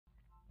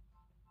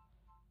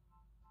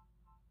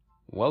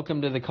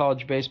Welcome to the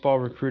College Baseball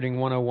Recruiting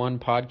 101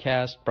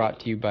 podcast brought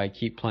to you by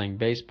Keep Playing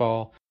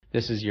Baseball.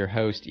 This is your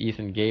host,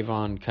 Ethan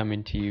Gavon,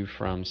 coming to you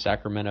from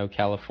Sacramento,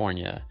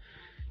 California.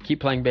 Keep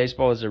Playing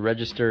Baseball is a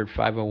registered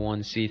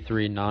 501c3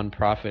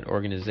 nonprofit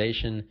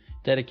organization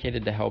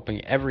dedicated to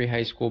helping every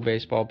high school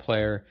baseball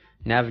player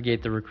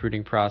navigate the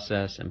recruiting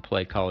process and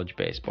play college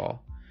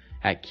baseball.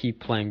 At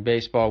Keep Playing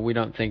Baseball, we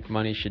don't think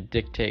money should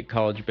dictate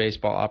college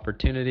baseball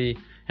opportunity,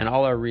 and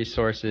all our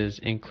resources,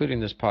 including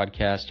this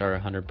podcast, are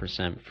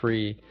 100%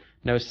 free.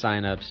 No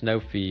signups, no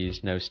fees,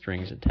 no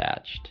strings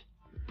attached.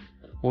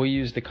 We'll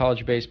use the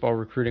College Baseball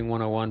Recruiting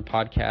 101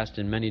 podcast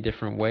in many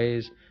different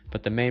ways,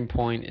 but the main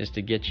point is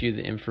to get you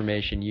the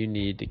information you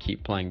need to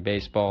keep playing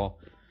baseball.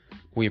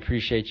 We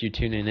appreciate you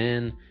tuning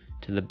in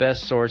to the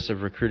best source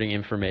of recruiting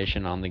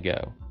information on the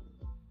go.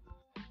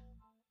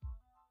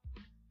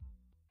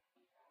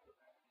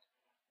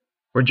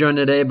 We're joined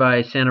today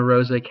by Santa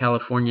Rosa,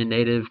 California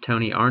native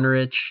Tony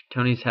Arnerich.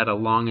 Tony's had a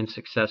long and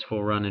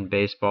successful run in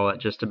baseball at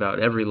just about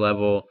every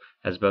level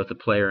as both a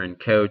player and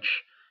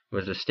coach. He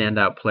was a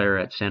standout player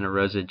at Santa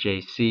Rosa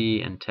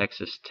JC and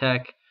Texas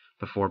Tech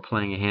before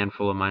playing a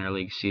handful of minor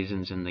league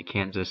seasons in the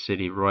Kansas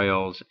City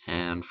Royals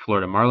and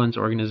Florida Marlins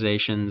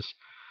organizations,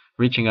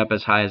 reaching up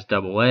as high as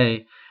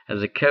AA.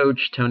 As a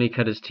coach, Tony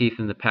cut his teeth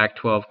in the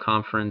Pac-12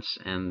 Conference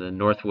and the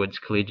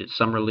Northwoods Collegiate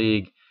Summer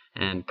League,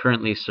 and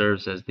currently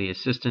serves as the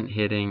assistant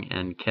hitting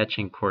and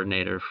catching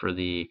coordinator for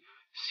the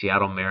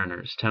Seattle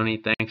Mariners.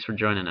 Tony, thanks for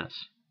joining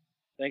us.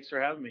 Thanks for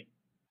having me.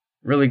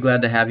 Really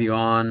glad to have you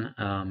on,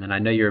 and I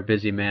know you're a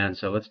busy man,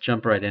 so let's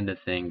jump right into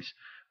things.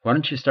 Why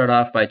don't you start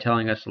off by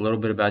telling us a little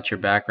bit about your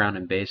background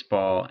in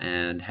baseball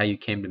and how you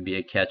came to be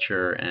a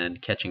catcher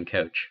and catching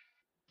coach?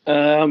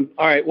 All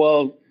right.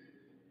 Well,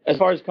 as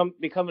far as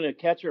becoming a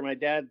catcher, my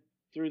dad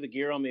threw the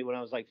gear on me when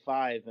I was like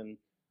 5, and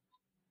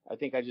I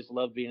think I just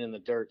loved being in the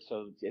dirt.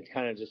 So it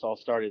kind of just all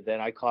started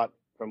then. I caught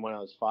from when I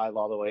was 5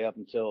 all the way up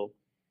until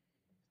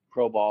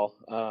pro ball.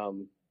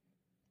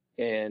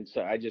 And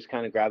so I just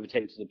kind of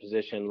gravitated to the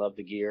position, loved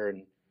the gear,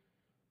 and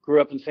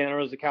grew up in Santa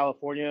Rosa,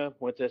 California,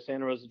 went to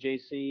Santa Rosa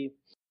JC,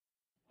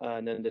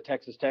 and then to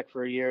Texas Tech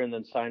for a year, and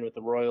then signed with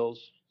the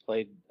Royals,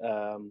 played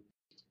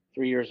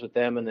 3 years with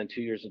them, and then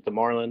 2 years at the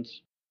Marlins,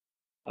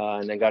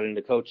 and then got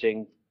into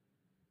coaching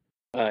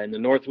in the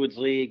Northwoods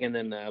League, and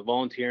then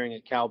volunteering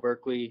at Cal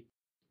Berkeley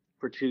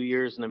for 2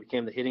 years, and then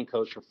became the hitting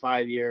coach for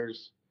 5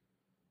 years,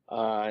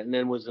 and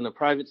then was in a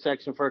private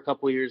section for a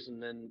couple of years,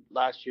 and then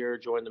last year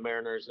joined the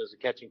Mariners as a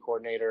catching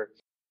coordinator,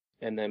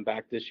 and then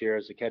back this year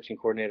as a catching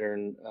coordinator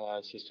and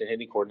assistant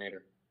hitting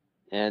coordinator.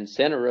 And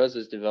Santa Rosa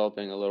is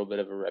developing a little bit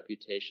of a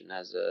reputation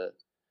as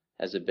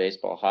a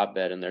baseball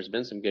hotbed, and there's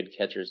been some good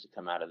catchers to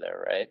come out of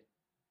there, right?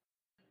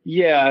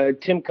 Yeah,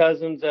 Tim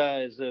Cousins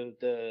is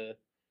the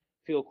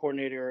field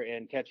coordinator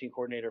and catching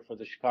coordinator for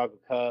the Chicago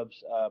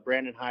Cubs.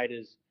 Brandon Hyde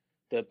is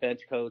the bench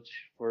coach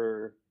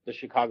for the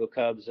Chicago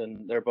Cubs,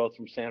 and they're both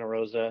from Santa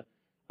Rosa.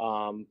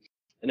 And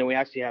then we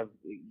actually have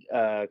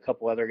a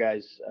couple other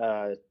guys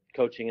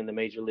coaching in the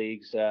major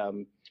leagues.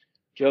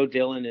 Joe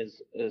Dillon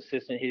is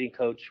assistant hitting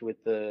coach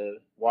with the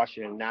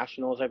Washington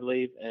Nationals, I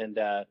believe, and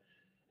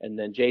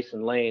then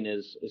Jason Lane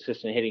is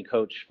assistant hitting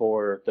coach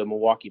for the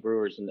Milwaukee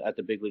Brewers at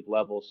the big league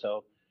level.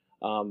 So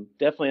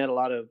definitely had a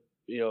lot of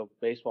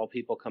baseball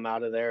people come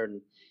out of there,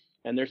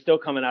 and they're still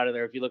coming out of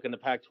there. If you look in the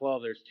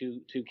Pac-12, there's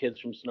two kids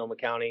from Sonoma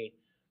County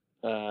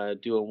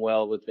doing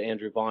well with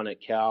Andrew Vaughn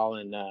at Cal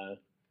and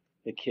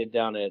the kid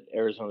down at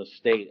Arizona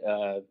State,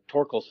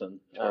 Torkelson.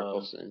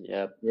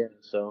 Yeah. Yeah.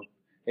 So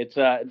it's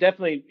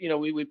definitely,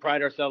 we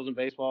pride ourselves in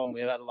baseball, and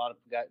we've had a lot of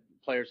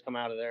players come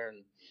out of there,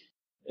 and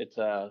it's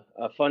a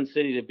fun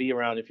city to be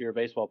around if you're a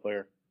baseball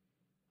player.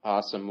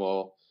 Awesome.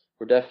 Well,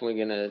 we're definitely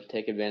going to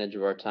take advantage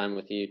of our time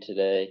with you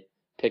today,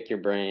 pick your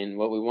brain.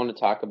 What we want to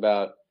talk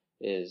about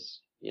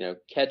is,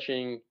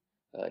 catching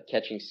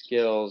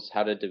skills,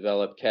 how to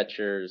develop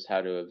catchers,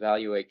 how to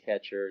evaluate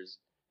catchers,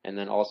 and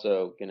then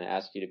also going to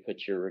ask you to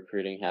put your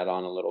recruiting hat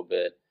on a little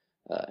bit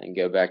and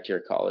go back to your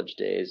college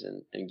days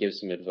and give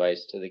some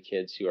advice to the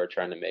kids who are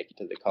trying to make it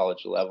to the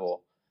college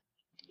level.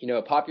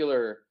 A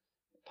popular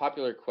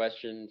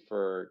question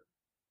for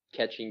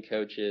catching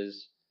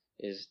coaches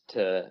is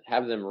to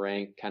have them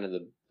rank kind of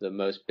the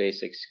most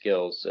basic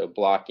skills, so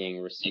blocking,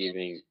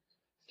 receiving,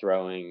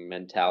 throwing,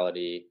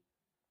 mentality,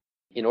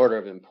 in order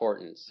of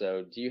importance.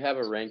 So do you have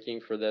a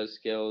ranking for those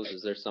skills?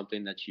 Is there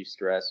something that you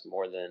stress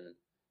more than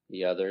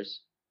the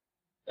others?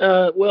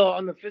 Well,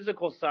 on the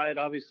physical side,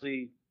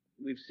 obviously,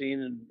 we've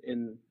seen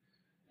in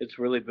it's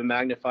really been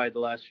magnified the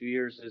last few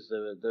years is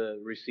the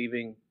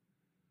receiving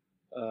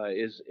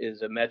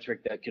is a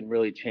metric that can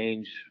really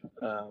change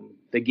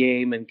the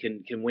game and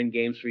can win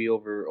games for you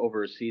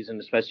over a season,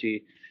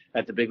 especially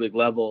at the big league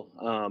level.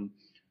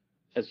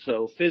 And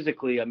so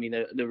physically, I mean,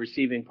 the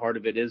receiving part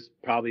of it is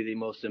probably the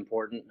most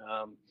important,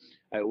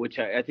 which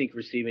I think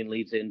receiving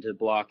leads into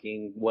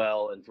blocking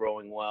well and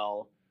throwing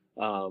well.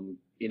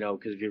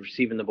 Because if you're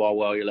receiving the ball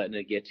well, you're letting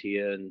it get to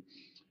you. And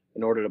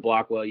in order to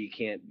block well, you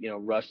can't,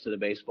 rush to the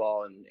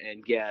baseball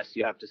and guess.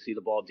 You have to see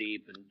the ball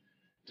deep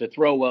to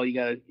throw well, you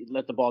got to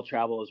let the ball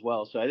travel as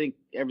well. So I think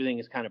everything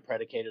is kind of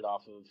predicated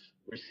off of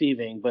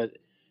receiving. But,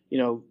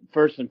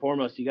 first and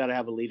foremost, you got to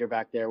have a leader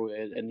back there,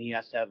 and he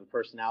has to have a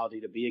personality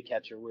to be a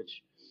catcher,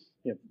 which,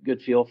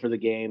 good feel for the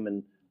game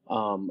and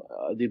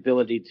the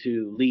ability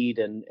to lead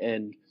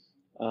and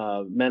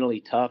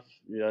mentally tough,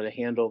 to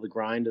handle the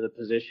grind of the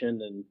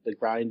position and the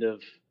grind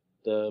of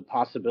the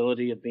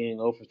possibility of being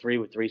 0 for 3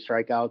 with 3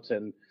 strikeouts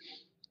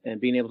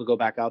and being able to go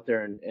back out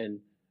there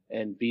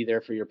and be there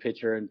for your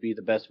pitcher and be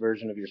the best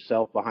version of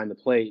yourself behind the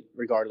plate,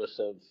 regardless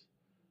of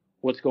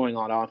what's going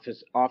on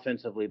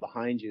offensively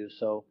behind you.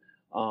 So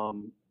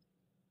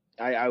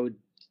I would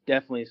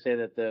definitely say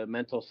that the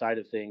mental side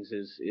of things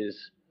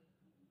is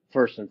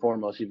first and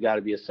foremost. You've got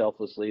to be a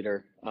selfless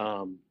leader,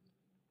 and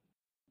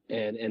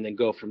then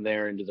go from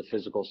there into the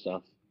physical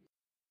stuff.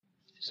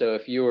 So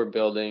if you were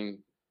building,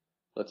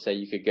 let's say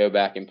you could go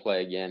back and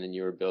play again, and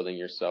you were building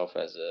yourself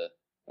as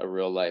a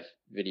real life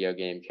video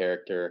game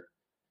character,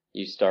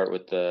 you start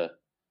with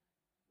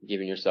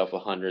giving yourself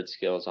 100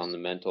 skills on the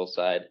mental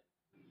side.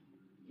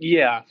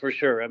 Yeah, for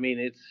sure. I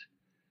mean,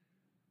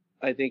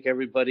 I think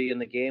everybody in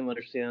the game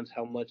understands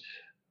how much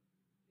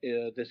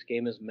this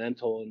game is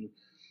mental, and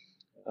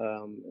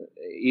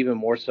even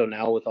more so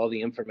now with all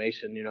the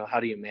information. How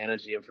do you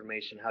manage the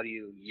information? How do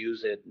you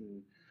use it,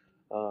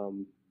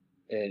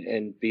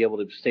 and be able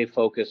to stay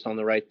focused on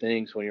the right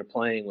things when you're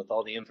playing with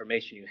all the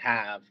information you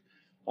have?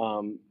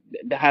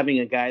 Having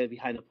a guy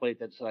behind the plate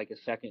that's like a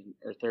second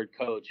or third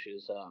coach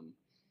is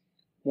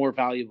more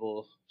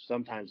valuable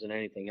sometimes than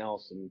anything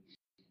else.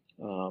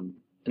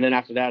 And then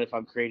after that, if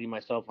I'm creating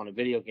myself on a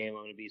video game,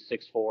 I'm going to be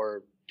 6'4",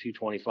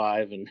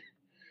 225, and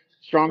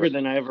stronger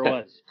than I ever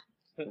was.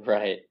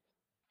 Right.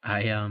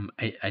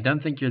 I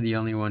don't think you're the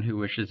only one who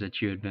wishes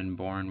that you had been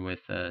born with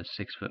a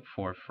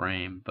 6'4"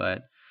 frame,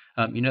 but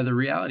the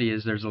reality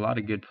is there's a lot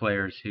of good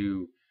players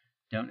who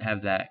don't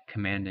have that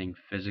commanding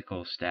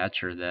physical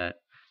stature that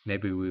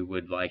maybe we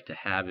would like to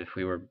have if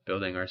we were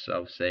building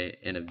ourselves, say,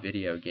 in a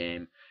video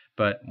game.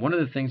 But one of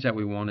the things that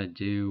we want to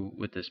do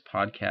with this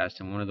podcast,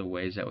 and one of the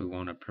ways that we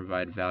want to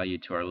provide value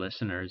to our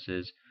listeners,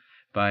 is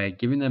by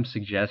giving them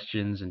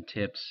suggestions and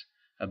tips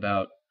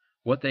about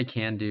what they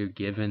can do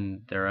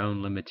given their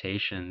own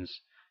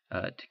limitations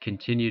to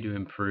continue to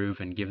improve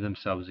and give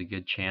themselves a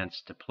good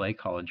chance to play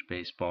college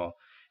baseball.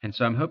 And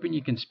so I'm hoping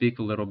you can speak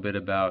a little bit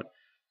about,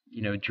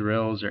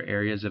 drills or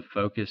areas of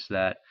focus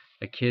that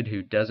a kid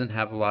who doesn't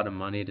have a lot of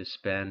money to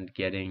spend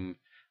getting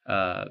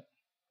the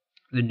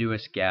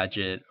newest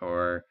gadget,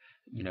 or,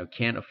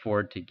 can't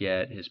afford to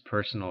get his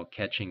personal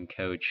catching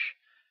coach,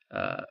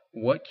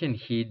 what can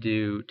he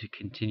do to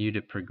continue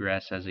to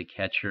progress as a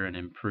catcher and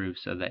improve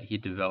so that he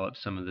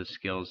develops some of the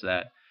skills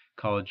that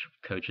college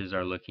coaches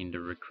are looking to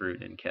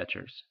recruit in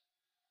catchers?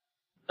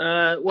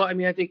 Well, I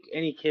mean, I think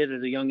any kid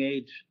at a young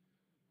age,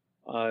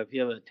 if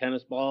you have a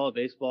tennis ball, a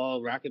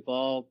baseball,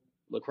 racquetball,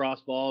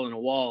 lacrosse ball, and a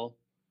wall,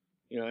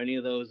 any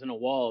of those in a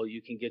wall,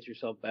 you can get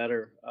yourself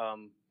better.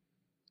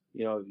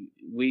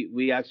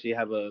 We actually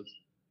have a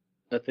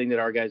thing that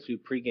our guys do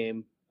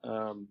pregame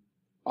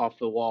off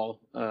the wall,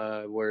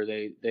 where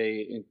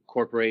they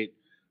incorporate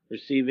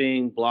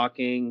receiving,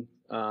 blocking,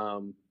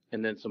 and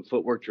then some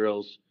footwork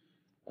drills,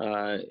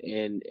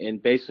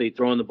 and basically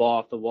throwing the ball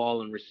off the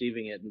wall and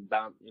receiving it and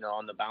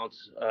on the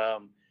bounce,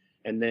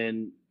 and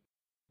then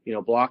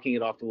blocking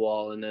it off the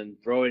wall and then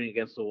throwing it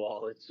against the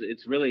wall.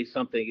 It's really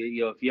something.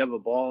 If you have a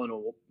ball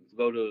and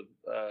go to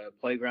a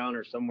playground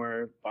or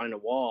somewhere, find a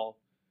wall,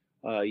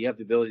 you have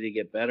the ability to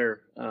get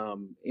better.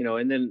 And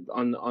then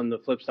on the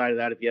flip side of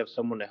that, if you have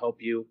someone to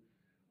help you,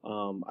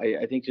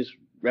 I think just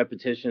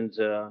repetitions,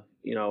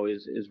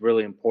 is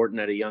really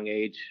important at a young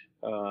age,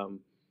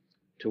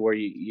 to where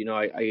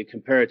I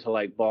compare it to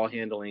like ball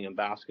handling in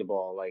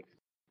basketball. Like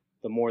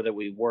the more that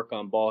we work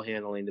on ball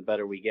handling, the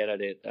better we get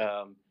at it.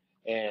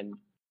 And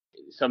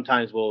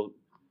sometimes we'll,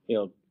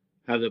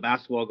 have the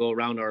basketball go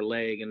around our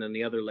leg and then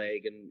the other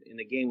leg. And in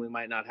the game, we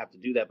might not have to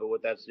do that. But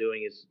what that's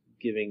doing is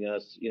giving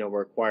us,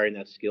 we're acquiring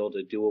that skill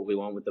to do what we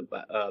want with the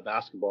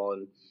basketball.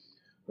 And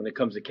when it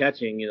comes to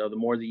catching, the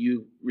more that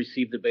you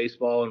receive the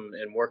baseball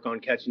and work on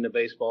catching the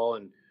baseball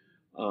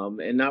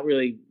and not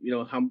really,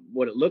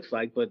 what it looks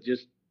like, but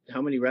just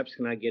how many reps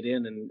can I get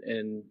in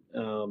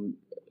and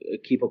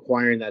keep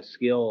acquiring that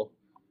skill,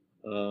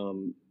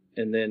 and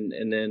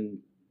then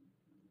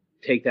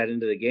take that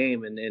into the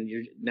game, and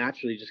you're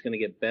naturally just going to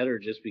get better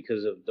just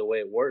because of the way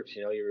it works.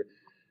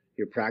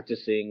 You're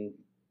practicing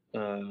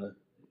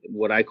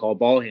what I call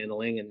ball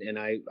handling, and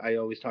I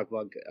always talk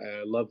about,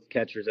 I love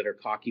catchers that are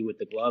cocky with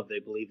the glove. They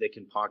believe they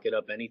can pocket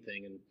up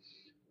anything, and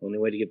the only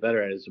way to get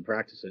better at it is to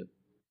practice it.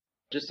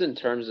 Just in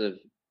terms of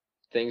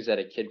things that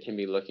a kid can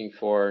be looking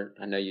for,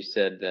 I know you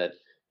said that,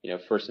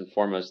 first and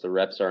foremost, the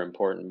reps are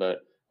important, but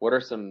what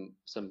are some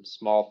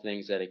small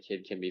things that a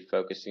kid can be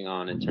focusing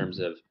on in terms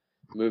of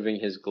moving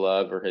his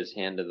glove or his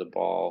hand to the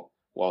ball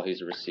while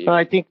he's receiving?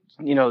 I think,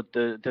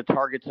 the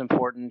target's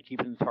important,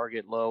 keeping the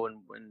target low, and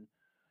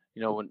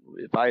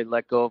if I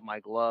let go of my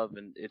glove,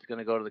 and it's going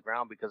to go to the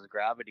ground because of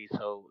gravity,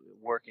 so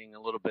working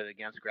a little bit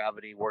against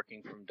gravity,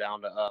 working from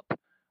down to up,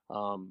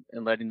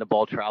 and letting the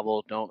ball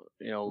travel.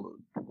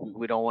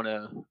 We don't want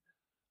to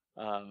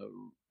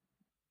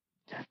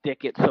stick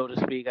it, so to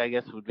speak. I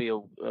guess would be a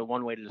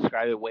one way to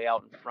describe it. Way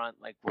out in front,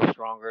 like we're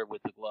stronger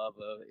with the glove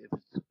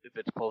if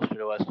it's closer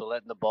to us. So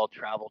letting the ball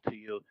travel to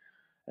you,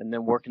 and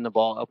then working the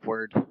ball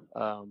upward,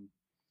 on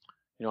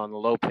the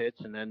low pitch,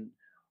 and then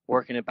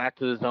working it back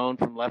to the zone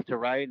from left to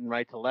right and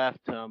right to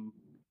left,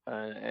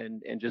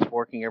 and just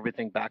working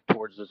everything back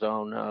towards the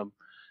zone. I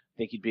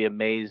think you'd be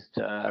amazed,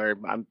 or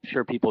I'm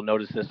sure people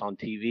notice this on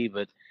TV,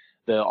 but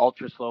the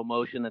ultra slow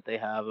motion that they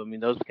have. I mean,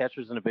 those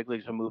catchers in the big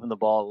leagues are moving the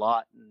ball a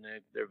lot, and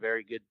they're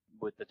very good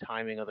with the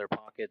timing of their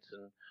pockets,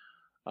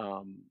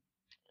 and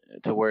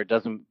to where it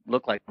doesn't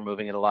look like they're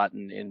moving it a lot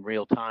in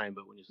real time,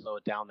 but when you slow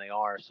it down, they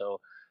are.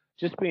 So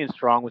just being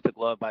strong with the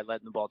glove by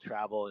letting the ball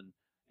travel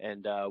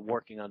and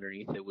working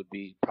underneath it would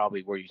be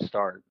probably where you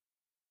start.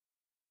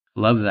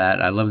 Love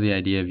that. I love the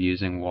idea of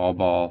using wall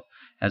ball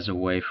as a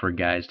way for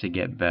guys to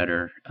get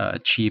better,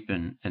 cheap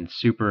and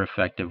super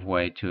effective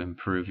way to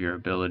improve your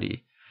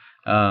ability.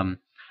 I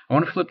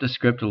want to flip the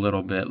script a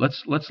little bit.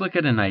 Let's look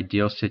at an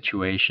ideal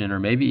situation, or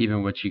maybe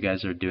even what you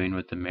guys are doing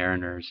with the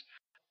Mariners.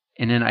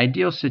 In an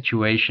ideal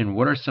situation,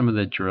 what are some of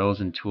the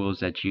drills and tools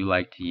that you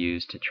like to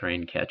use to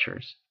train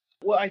catchers?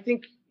 Well, I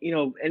think,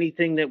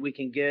 anything that we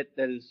can get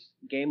that is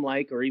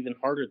game-like or even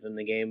harder than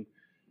the game,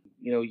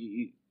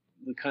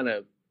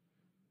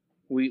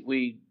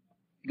 we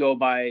go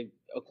by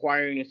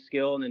acquiring a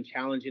skill and then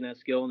challenging that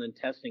skill and then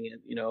testing it,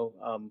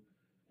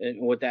 and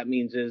what that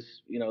means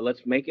is,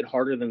 let's make it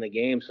harder than the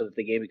game so that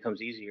the game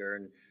becomes easier.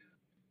 And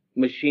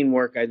machine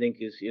work, I think,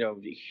 is,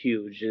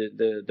 huge.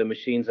 The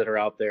machines that are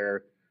out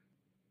there,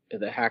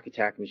 the hack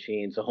attack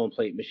machines, the home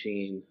plate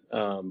machine,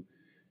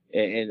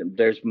 and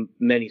there's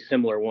many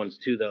similar ones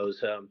to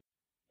those.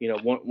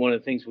 One of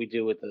the things we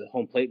do with the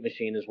home plate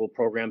machine is we'll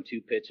program 2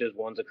 pitches.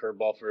 One's a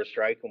curveball for a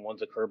strike and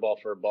one's a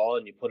curveball for a ball,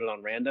 and you put it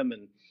on random,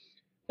 and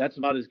that's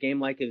about as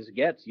game-like as it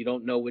gets. You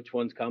don't know which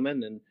one's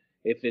coming, and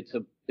if it's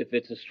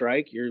a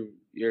strike,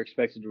 you're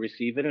expected to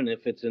receive it, and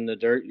if it's in the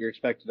dirt, you're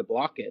expected to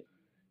block it.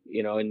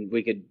 And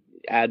we could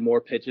add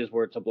more pitches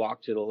where it's a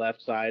block to the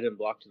left side and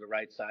block to the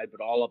right side,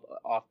 but all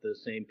off the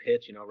same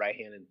pitch.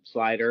 Right-handed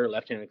slider,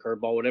 left-handed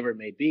curveball, whatever it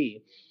may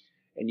be.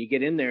 And you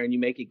get in there and you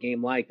make it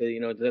game-like.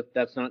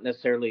 That's not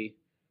necessarily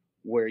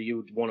where you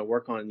would want to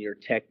work on your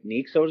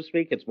technique, so to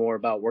speak. It's more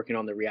about working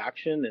on the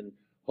reaction, and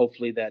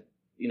hopefully that,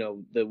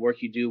 the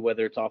work you do,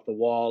 whether it's off the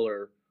wall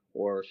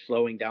or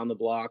slowing down the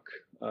block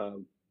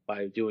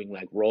by doing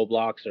like roll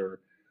blocks or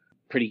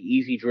pretty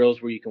easy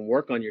drills where you can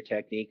work on your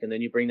technique, and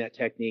then you bring that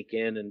technique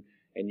in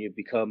and you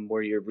become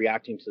where you're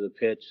reacting to the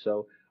pitch.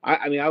 So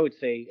I would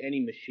say any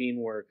machine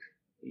work,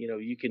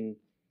 you can,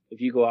 if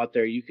you go out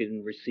there, you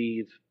can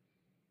receive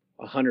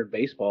 100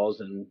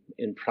 baseballs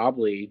in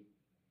probably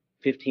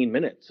 15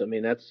 minutes. I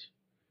mean, that's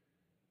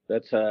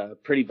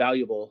pretty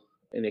valuable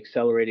in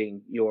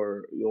accelerating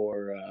your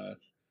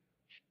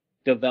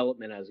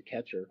development as a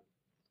catcher.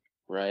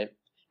 Right.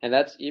 And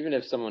that's even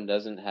if someone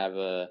doesn't have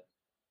a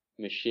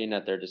machine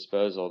at their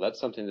disposal, that's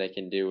something they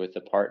can do with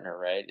a partner,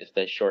 right? If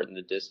they shorten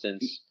the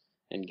distance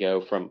and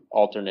go from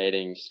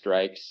alternating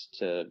strikes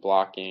to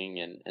blocking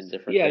and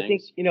different things. Yeah, I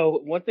think,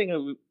 one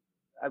thing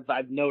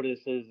I've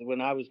noticed is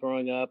when I was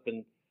growing up,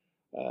 and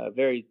a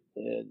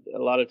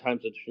lot of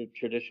times the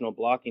traditional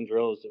blocking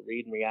drill is to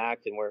read and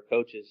react, and where a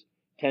coach is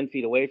 10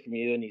 feet away from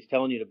you and he's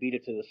telling you to beat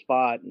it to the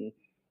spot. And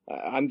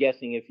I'm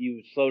guessing if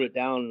you slowed it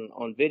down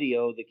on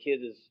video, the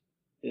kid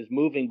is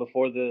moving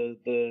before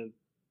the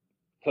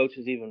coach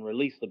has even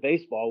released the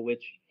baseball,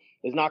 which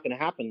is not going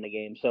to happen in the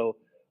game. So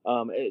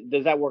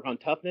does that work on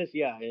toughness?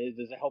 Yeah.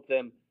 Does it help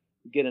them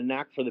get a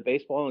knack for the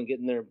baseball and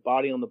getting their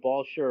body on the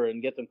ball? Sure.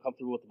 And get them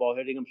comfortable with the ball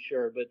hitting them?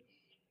 Sure. But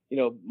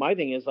my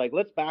thing is, like,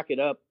 let's back it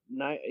up,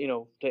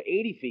 to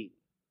 80 feet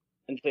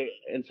and say,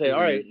 mm-hmm.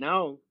 All right,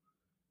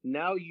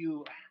 now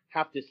you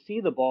have to see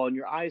the ball and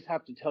your eyes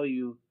have to tell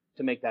you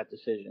to make that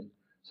decision.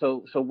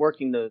 So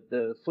working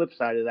the flip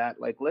side of that,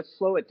 like, let's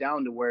slow it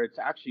down to where it's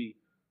actually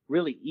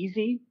really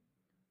easy,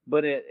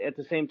 but at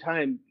the same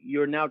time,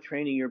 you're now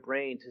training your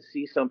brain to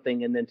see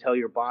something and then tell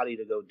your body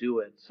to go do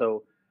it.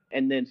 So,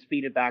 and then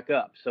speed it back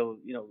up. So,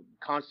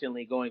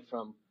 constantly going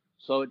from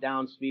slow it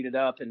down, speed it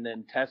up, and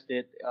then test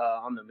it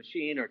on the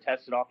machine or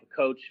test it off a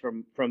coach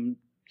from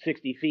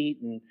 60 feet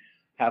and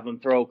have them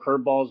throw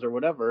curveballs or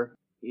whatever.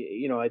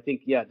 I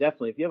think, yeah,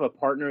 definitely. If you have a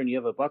partner and you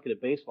have a bucket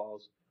of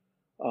baseballs,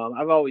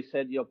 I've always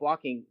said,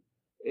 blocking,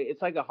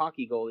 it's like a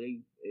hockey goalie.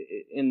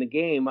 In the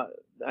game,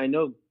 I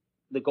know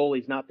the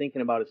goalie's not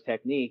thinking about his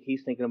technique.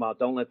 He's thinking about,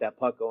 don't let that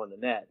puck go in the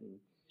net.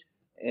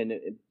 And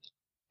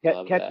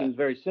catching is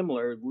very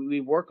similar. We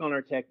work on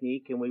our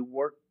technique, and we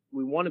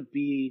want to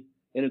be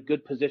in a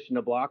good position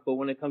to block, but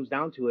when it comes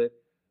down to it,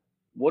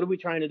 what are we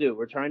trying to do?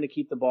 We're trying to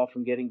keep the ball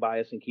from getting by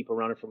us and keep a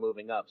runner from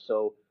moving up.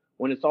 So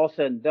when it's all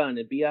said and done,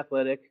 and be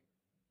athletic,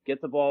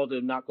 get the ball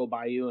to not go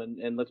by you,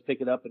 and let's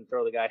pick it up and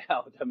throw the guy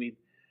out. I mean,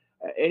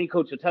 any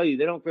coach will tell you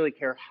they don't really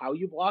care how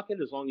you block it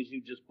as long as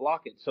you just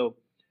block it. So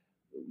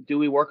do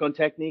we work on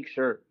technique?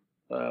 Sure.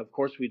 Of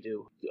course we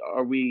do.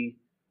 Are we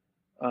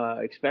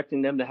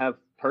Expecting them to have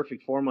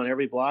perfect form on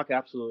every block,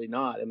 absolutely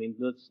not. I mean,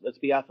 let's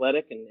be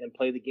athletic and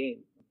play the game.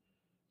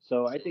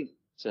 So I think,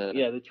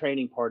 the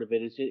training part of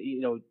it is,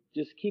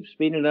 just keep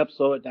speeding it up,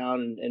 slow it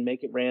down, and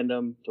make it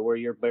random to where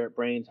your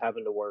brain's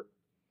having to work.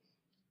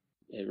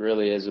 It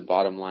really is a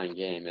bottom line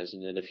game,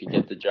 isn't it? If you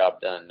get the job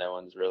done, no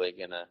one's really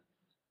gonna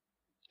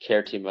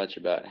care too much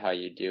about how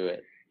you do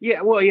it.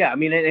 Yeah, well, yeah. I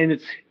mean,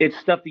 and it's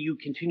stuff that you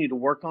continue to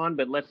work on,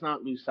 but let's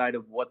not lose sight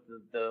of what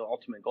the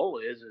ultimate goal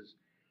is.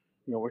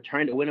 We're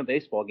trying to win a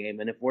baseball game,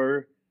 and if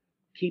we're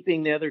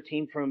keeping the other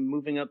team from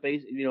moving up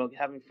base,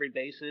 having free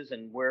bases,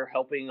 and we're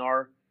helping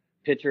our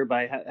pitcher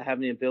by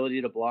having the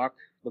ability to block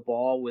the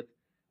ball with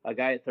a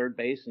guy at third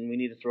base, and we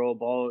need to throw a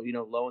ball,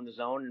 low in the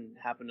zone and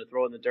happen to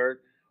throw in the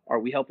dirt, are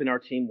we helping our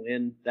team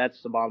win?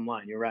 That's the bottom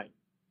line. You're right.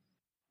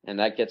 And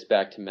that gets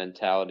back to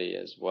mentality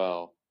as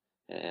well.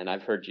 And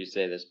I've heard you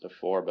say this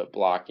before, but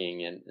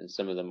blocking and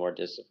some of the more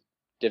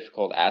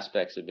difficult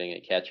aspects of being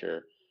a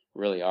catcher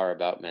really are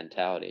about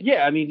mentality.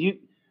 Yeah, I mean,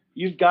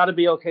 you've got to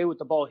be okay with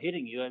the ball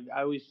hitting you. And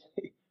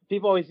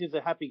people always use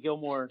the Happy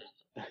Gilmore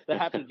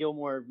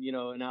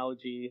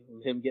analogy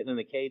of him getting in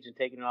the cage and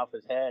taking it off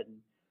his head.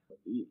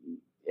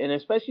 And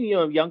especially,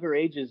 younger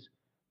ages,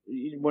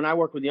 when I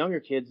work with younger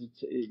kids,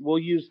 we'll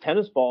use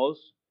tennis balls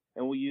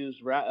and we'll use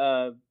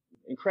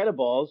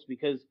Incrediballs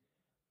because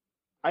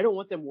I don't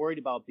want them worried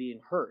about being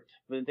hurt.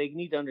 But they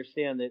need to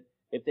understand that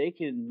if they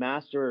can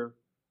master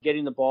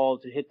getting the ball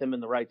to hit them in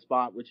the right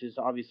spot, which is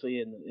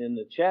obviously in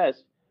the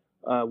chest,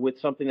 with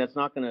something that's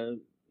not going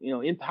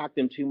to, impact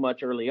them too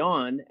much early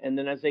on. And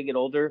then as they get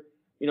older,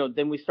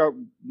 then we start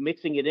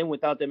mixing it in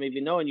without them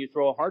even knowing. You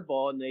throw a hard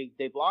ball and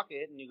they block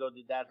it and you go,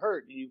 did that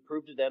hurt? And you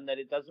prove to them that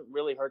it doesn't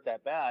really hurt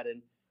that bad.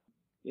 And,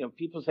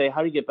 people say,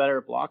 how do you get better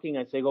at blocking?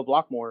 I say, go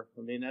block more.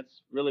 I mean,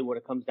 that's really what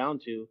it comes down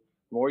to.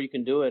 The more you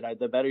can do it,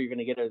 the better you're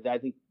going to get it. I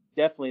think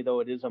definitely,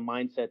 though, it is a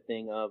mindset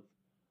thing of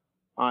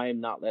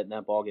I'm not letting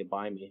that ball get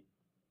by me.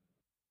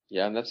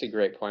 Yeah, and that's a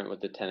great point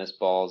with the tennis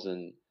balls.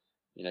 And,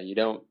 you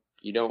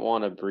don't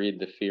want to breed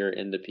the fear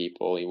into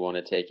people. You want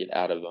to take it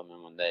out of them.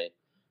 And when they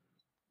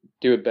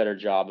do a better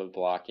job of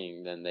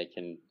blocking, then they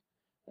can,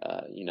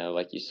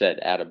 like you said,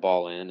 add a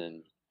ball in,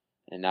 and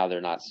now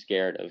they're not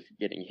scared of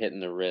getting hit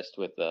in the wrist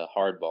with a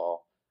hard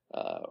ball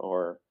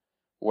or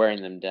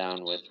wearing them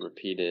down with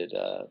repeated,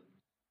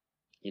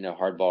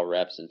 hard ball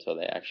reps until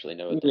they actually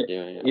know what they're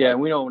doing. Yeah,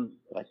 we don't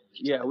want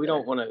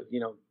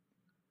to,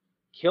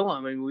 kill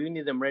them. I mean, we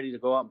need them ready to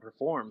go out and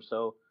perform.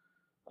 So,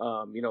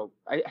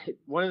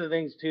 one of the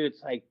things too,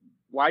 it's like,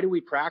 why do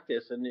we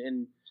practice?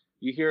 And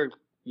you hear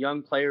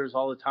young players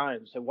all the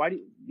time say, why do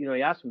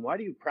you ask them, why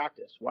do you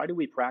practice? Why do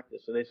we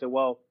practice? And they say,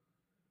 well,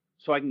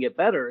 so I can get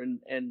better.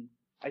 And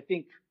I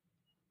think,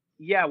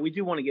 yeah, we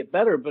do want to get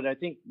better, but I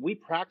think we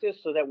practice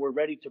so that we're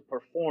ready to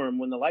perform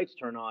when the lights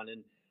turn on.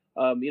 And,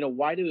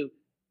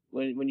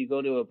 when you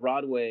go to a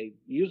Broadway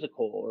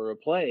musical or a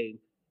play,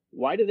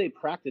 why do they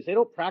practice? They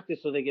don't practice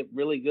so they get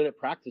really good at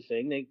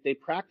practicing. They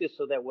practice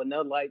so that when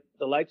the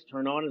lights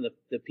turn on and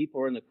the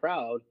people are in the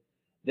crowd,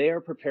 they are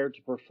prepared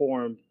to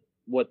perform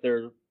what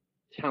they're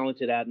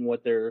talented at and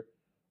what they're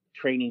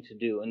training to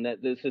do. And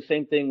it's the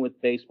same thing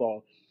with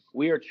baseball.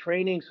 We are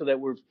training so that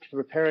we're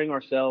preparing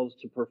ourselves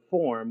to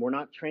perform. We're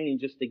not training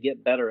just to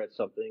get better at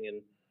something.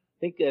 And I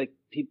think that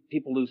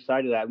people lose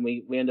sight of that. And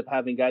we end up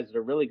having guys that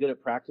are really good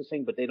at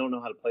practicing, but they don't know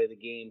how to play the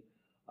game.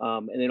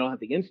 And they don't have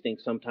the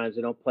instinct sometimes.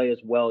 They don't play as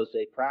well as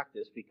they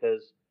practice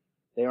because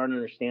they aren't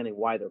understanding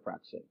why they're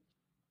practicing.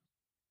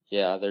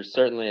 Yeah, there's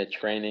certainly a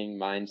training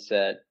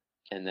mindset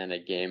and then a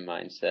game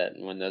mindset.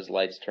 And when those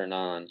lights turn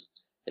on,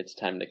 it's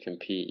time to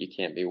compete. You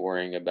can't be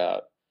worrying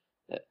about,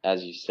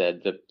 as you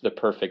said, the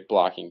perfect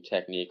blocking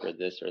technique or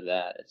this or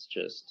that. It's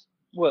just,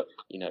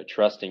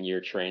 trusting your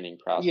training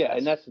process. Yeah,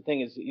 and that's the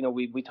thing is,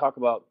 we talk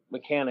about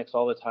mechanics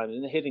all the time,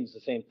 and the hitting's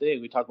the same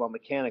thing. We talk about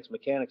mechanics,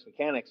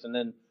 and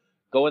then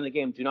go in the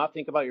game. Do not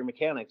think about your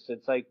mechanics.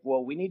 It's like,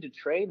 well, we need to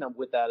train them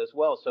with that as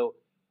well. So,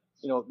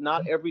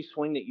 not every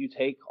swing that you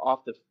take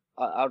off the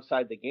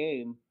outside the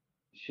game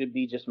should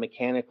be just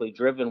mechanically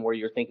driven where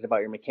you're thinking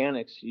about your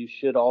mechanics. You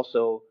should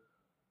also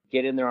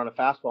get in there on a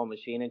fastball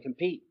machine and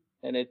compete.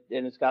 And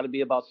it's got to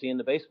be about seeing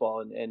the baseball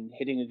and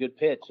hitting a good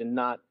pitch and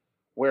not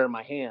wearing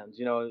my hands.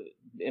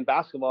 In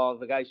basketball,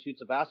 if a guy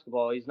shoots a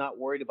basketball, he's not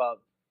worried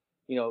about,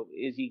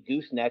 is he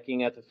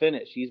goosenecking at the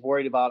finish? He's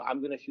worried about, I'm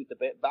going to shoot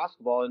the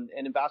basketball. And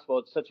in basketball,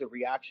 it's such a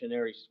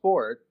reactionary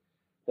sport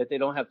that they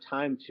don't have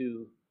time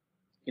to,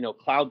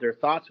 cloud their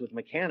thoughts with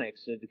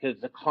mechanics because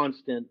it's a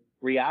constant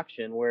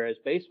reaction. Whereas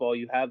baseball,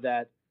 you have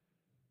that,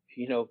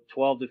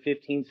 12 to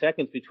 15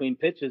 seconds between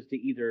pitches to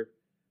either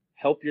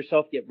help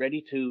yourself get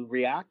ready to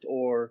react,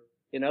 or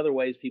in other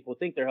ways, people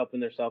think they're helping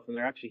themselves and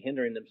they're actually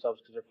hindering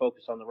themselves because they're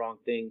focused on the wrong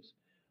things.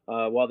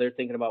 While they're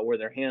thinking about where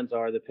their hands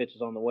are, the pitch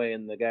is on the way,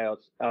 and the guy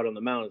out on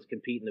the mound is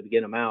competing to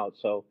get him out.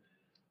 So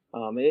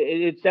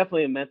it's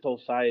definitely a mental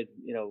side,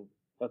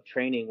 of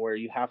training where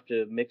you have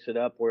to mix it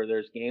up, where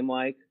there's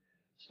game-like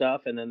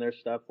stuff, and then there's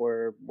stuff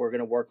where we're going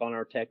to work on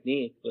our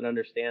technique, but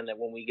understand that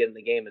when we get in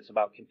the game, it's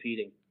about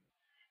competing.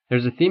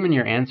 There's a theme in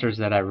your answers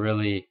that I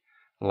really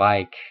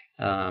like.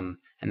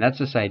 And that's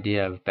this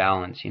idea of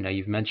balance.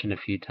 You've mentioned a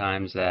few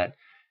times that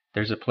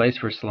there's a place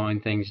for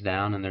slowing things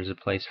down and there's a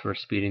place for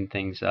speeding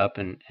things up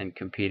and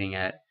competing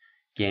at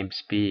game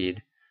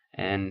speed.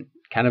 And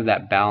kind of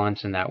that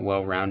balance and that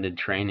well-rounded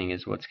training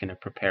is what's going to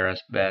prepare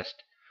us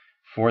best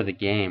for the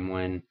game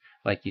when,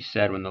 like you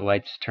said, when the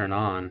lights turn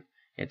on,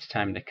 it's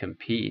time to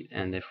compete.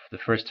 And if the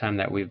first time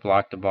that we've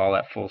blocked a ball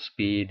at full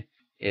speed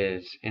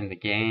is in the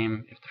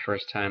game, if the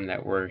first time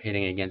that we're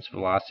hitting against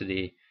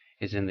velocity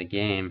is in the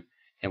game,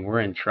 and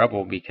we're in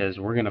trouble because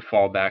we're going to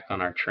fall back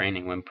on our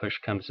training. When push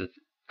comes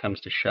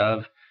to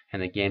shove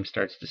and the game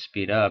starts to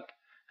speed up,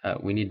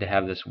 we need to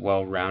have this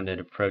well-rounded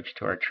approach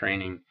to our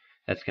training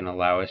that's going to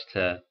allow us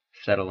to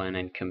settle in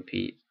and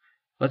compete.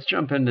 Let's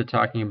jump into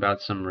talking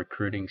about some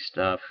recruiting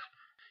stuff.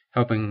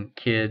 Helping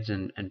kids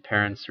and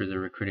parents through the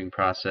recruiting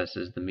process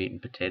is the meat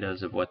and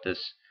potatoes of what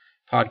this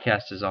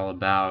podcast is all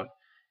about.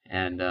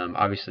 And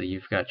obviously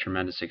you've got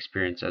tremendous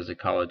experience as a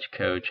college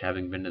coach,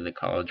 having been to the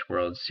College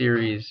World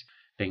Series,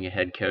 being a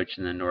head coach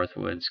in the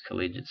Northwoods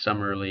Collegiate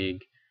Summer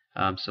League.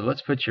 So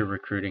let's put your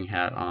recruiting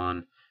hat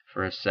on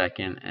for a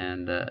second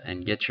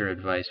and get your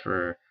advice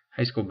for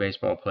high school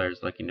baseball players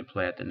looking to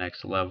play at the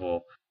next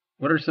level.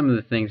 What are some of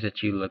the things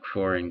that you look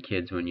for in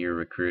kids when you're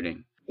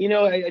recruiting?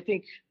 I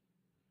think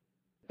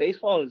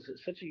baseball is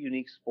such a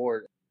unique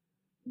sport.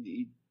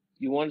 You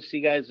want to see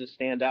guys that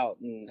stand out,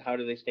 and how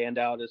do they stand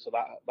out? It's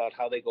about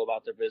how they go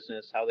about their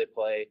business, how they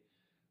play.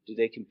 Do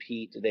they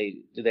compete? Do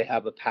they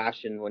have a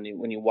passion when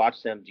you watch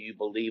them? Do you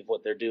believe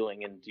what they're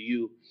doing? And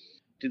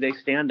do they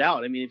stand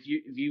out? I mean, if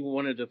you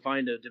wanted to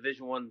find a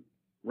Division I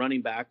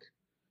running back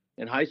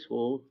in high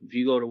school, if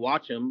you go to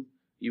watch them,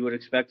 you would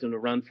expect them to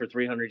run for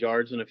 300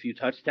 yards and a few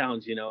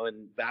touchdowns.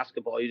 In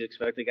basketball, you'd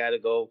expect a guy to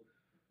go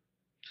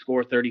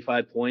score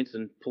 35 points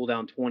and pull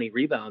down 20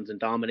 rebounds and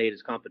dominate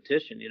his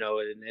competition.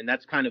 And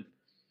that's kind of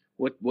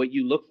what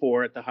you look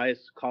for at the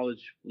highest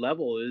college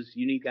level. Is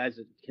you need guys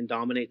that can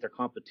dominate their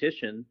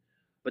competition,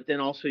 but then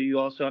you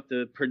also have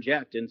to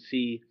project and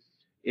see,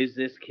 is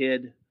this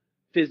kid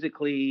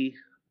physically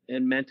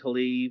and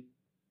mentally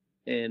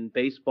and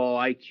baseball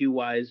IQ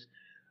wise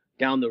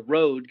down the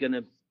road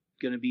gonna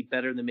be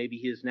better than maybe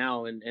he is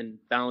now, and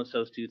balance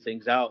those two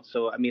things out.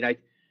 So I mean,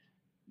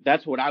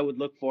 that's what I would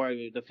look for.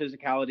 The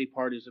physicality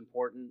part is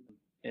important,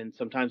 and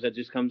sometimes that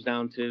just comes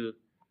down to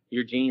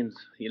your genes,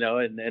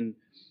 and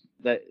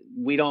that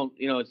we don't,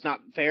 it's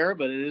not fair,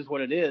 but it is what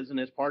it is, and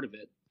it's part of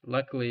it.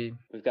 Luckily,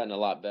 we've gotten a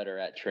lot better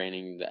at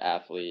training the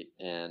athlete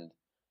and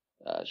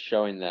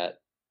showing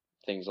that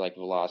things like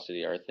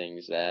velocity are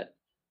things that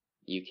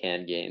you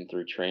can gain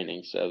through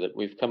training. So that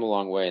we've come a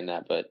long way in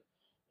that, but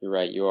you're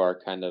right, you are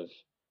kind of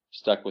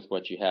stuck with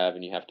what you have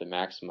and you have to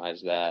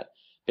maximize that.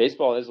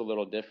 Baseball is a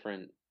little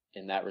different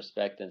in that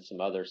respect than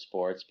some other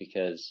sports,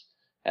 because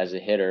as a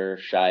hitter,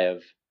 shy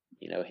of,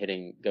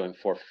 going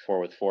 4 for 4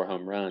 with 4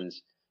 home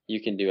runs,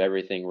 you can do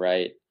everything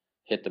right,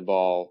 hit the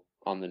ball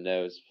on the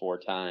nose 4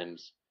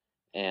 times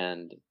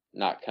and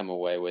not come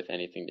away with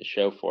anything to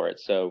show for it.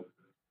 So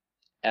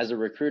as a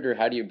recruiter,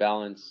 how do you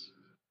balance,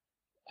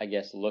 I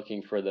guess,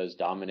 looking for those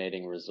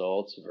dominating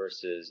results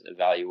versus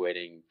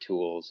evaluating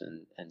tools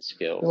and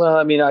skills? Well,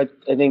 I mean, I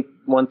think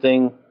one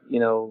thing,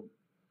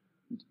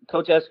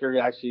 Coach Esker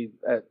actually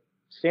at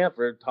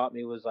Stanford taught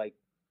me was like,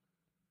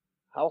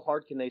 how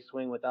hard can they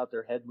swing without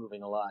their head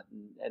moving a lot,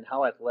 and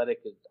how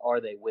athletic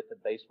are they with a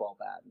baseball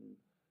bat?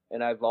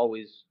 And I've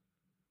always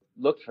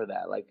looked for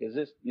that. Like, is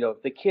this,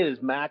 if the kid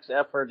is max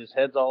effort, his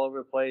head's all over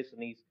the place,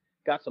 and he's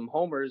got some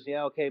homers,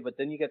 yeah, okay, but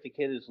then you get the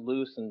kid who's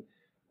loose and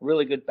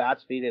really good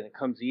bat speed, and it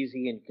comes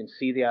easy, and you can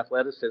see the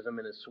athleticism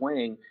in his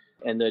swing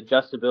and the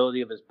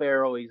adjustability of his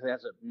barrel. He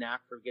has a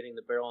knack for getting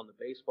the barrel on the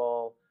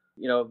baseball.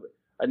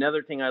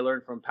 Another thing I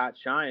learned from Pat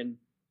Shine,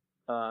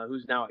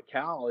 who's now at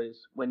Cal, is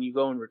when you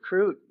go and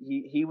recruit,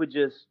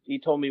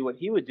 he told me what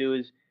he would do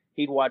is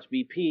he'd watch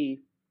BP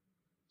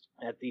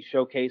at these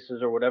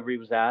showcases or whatever he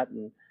was at,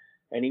 and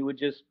he would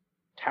just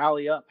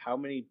tally up how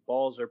many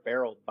balls are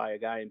barreled by a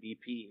guy in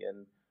BP,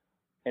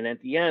 and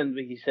at the end,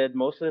 he said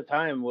most of the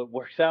time what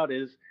works out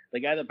is the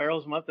guy that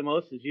barrels them up the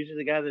most is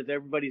usually the guy that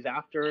everybody's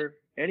after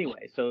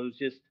anyway. So it's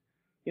just,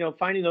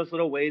 finding those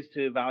little ways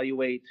to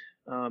evaluate,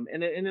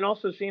 and then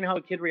also seeing how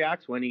a kid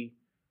reacts when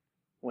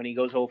he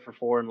goes 0 for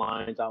 4 and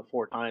lines out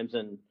 4 times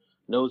and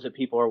knows that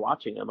people are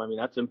watching him. I mean,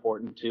 that's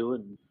important too.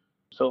 And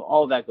so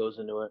all of that goes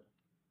into it.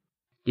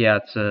 Yeah,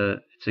 it's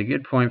a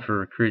good point for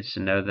recruits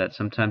to know that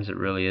sometimes it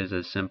really is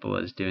as simple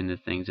as doing the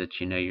things that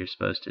you're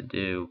supposed to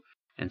do.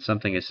 And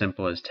something as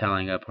simple as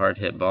tallying up hard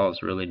hit balls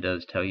really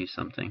does tell you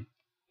something.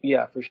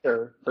 Yeah, for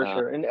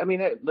sure. And I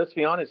mean, let's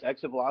be honest,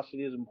 exit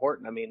velocity is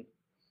important. I mean,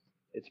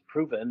 it's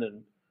proven.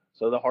 And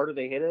so the harder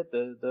they hit it,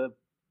 the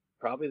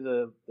probably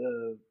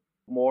the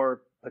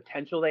more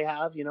potential they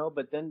have,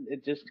 but then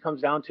it just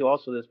comes down to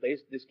also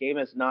this game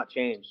has not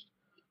changed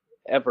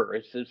ever.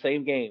 It's the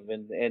same game.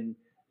 And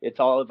it's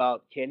all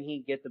about, can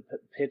he get the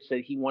pitch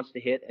that he wants to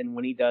hit? And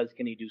when he does,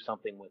 can he do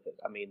something with it?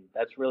 I mean,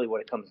 that's really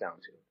what it comes down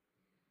to.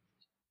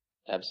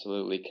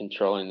 Absolutely,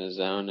 controlling the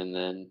zone, and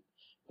then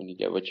when you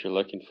get what you're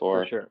looking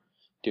for. Sure.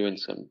 doing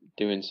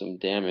some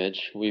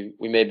damage. We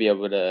may be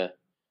able to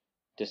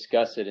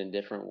discuss it in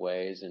different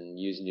ways and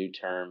use new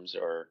terms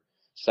or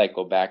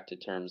cycle back to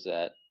terms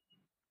that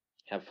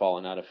have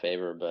fallen out of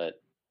favor, but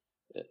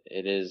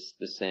it is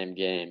the same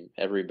game.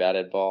 Every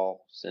batted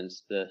ball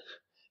since the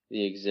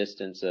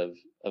existence of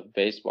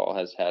baseball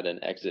has had an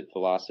exit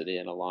velocity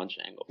and a launch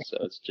angle. So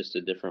it's just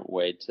a different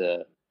way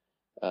to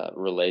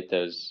relate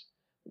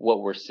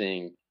what we're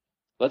seeing.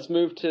 Let's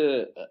move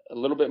to a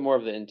little bit more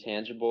of the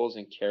intangibles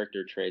and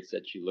character traits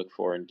that you look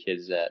for in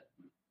kids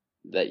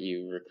that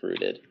you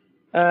recruited.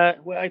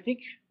 Well, I think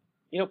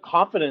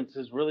confidence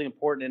is really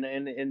important,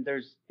 and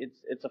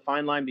it's a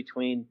fine line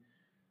between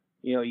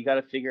you got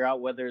to figure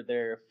out whether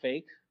they're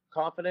fake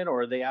confident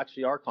or they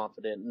actually are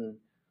confident. And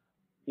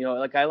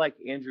like I like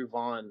Andrew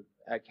Vaughn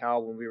at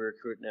Cal when we were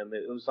recruiting him.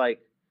 It was like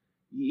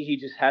he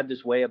just had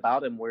this way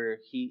about him where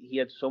he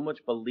had so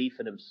much belief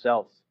in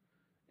himself,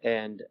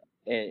 and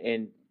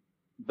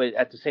but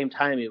at the same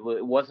time it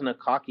wasn't a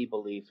cocky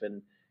belief,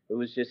 and it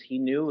was just he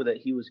knew that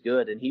he was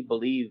good and he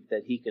believed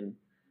that he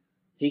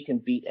can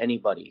beat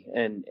anybody,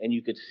 and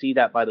you could see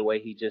that by the way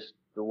he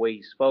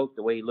spoke,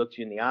 the way he looked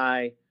you in the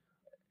eye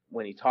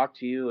when he talked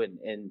to you,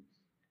 and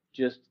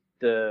just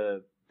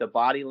the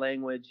body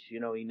language.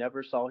 He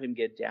never saw him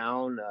get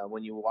down.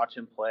 When you watch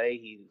him play,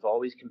 he's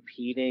always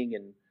competing,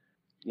 and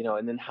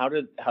and then how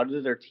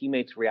do their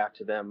teammates react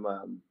to them?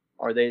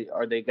 Are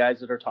they guys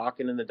that are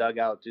talking in the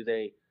dugout? Do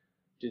they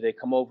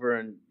come over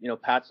and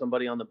pat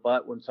somebody on the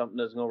butt when something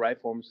doesn't go right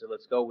for them? Say,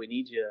 let's go, we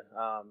need you.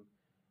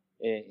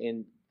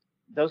 And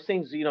those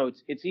things,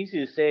 it's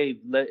easy to say,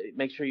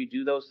 make sure you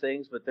do those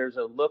things, but there's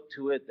a look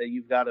to it that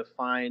you've got to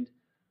find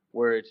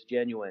where it's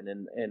genuine,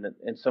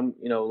 and some,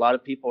 a lot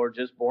of people are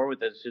just born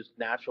with it. It's just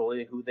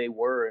naturally who they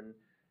were,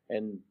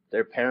 and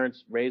their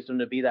parents raised them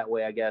to be that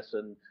way, I guess.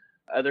 And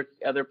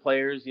other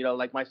players,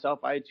 like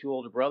myself, I had two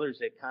older brothers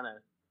that kind of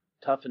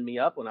toughened me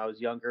up when I was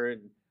younger,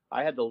 and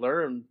I had to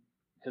learn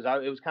because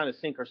it was kind of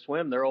sink or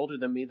swim. They're older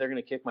than me. They're going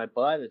to kick my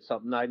butt. It's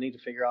something I need to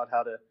figure out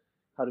how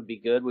to be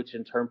good, which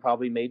in turn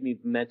probably made me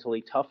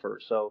mentally tougher.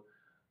 So,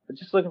 but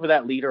just looking for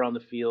that leader on the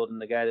field and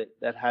the guy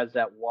that has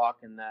that walk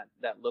and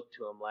that look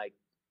to him, like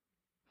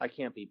I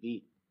can't be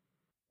beat.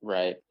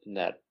 Right, and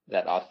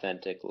that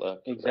authentic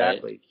look.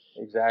 Exactly,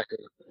 right?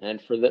 Exactly.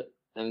 And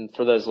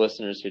for those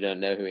listeners who don't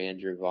know who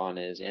Andrew Vaughn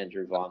is,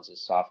 Andrew Vaughn's a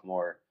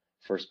sophomore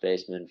first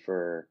baseman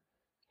for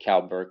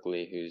Cal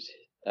Berkeley, who's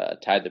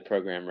tied the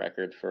program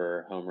record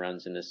for home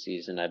runs in a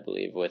season, I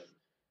believe, with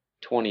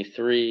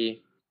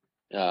 23.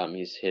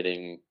 He's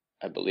hitting,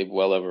 I believe,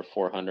 well over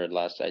 400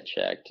 last I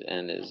checked,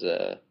 and is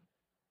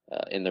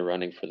in the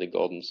running for the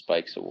Golden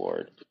Spikes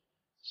Award.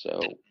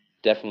 So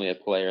definitely a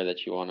player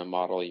that you want to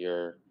model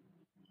your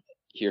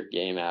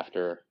game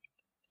after.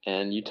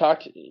 And you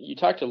talked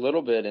a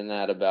little bit in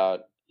that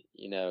about,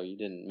 you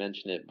didn't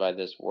mention it by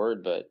this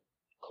word, but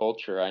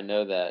culture. I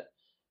know that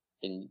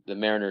in the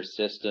Mariners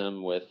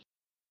system with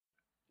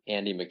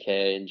Andy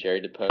McKay and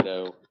Jerry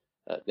Dipoto,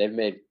 they've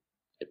made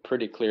it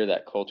pretty clear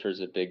that culture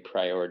is a big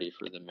priority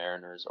for the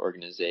Mariners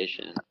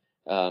organization.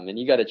 And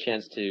you got a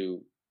chance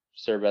to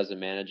serve as a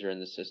manager in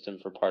the system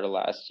for part of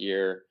last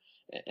year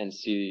and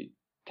see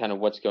kind of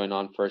what's going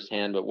on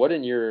firsthand. But what,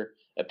 in your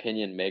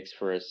opinion, makes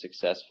for a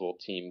successful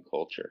team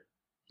culture?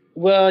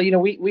 Well,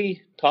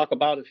 we talk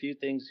about a few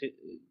things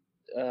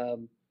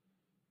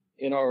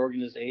in our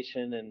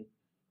organization, and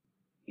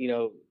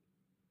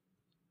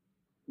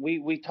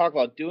we talk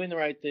about doing the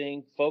right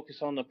thing, focus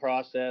on the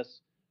process,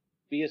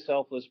 be a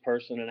selfless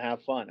person, and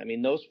have fun. I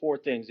mean, those four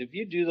things. If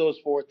you do those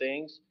four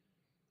things,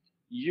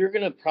 you're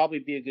going to probably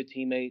be a good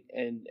teammate,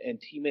 and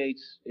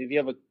teammates, if you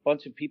have a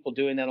bunch of people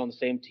doing that on the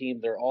same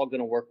team, they're all going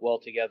to work well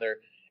together.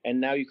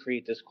 And now you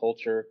create this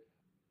culture,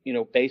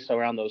 based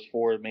around those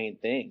four main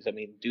things. I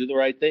mean, do the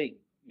right thing.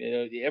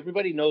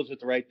 Everybody knows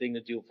what the right thing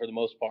to do for the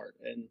most part.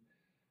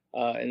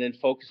 And then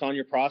focus on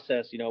your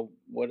process.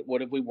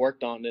 What have we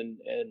worked on,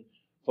 and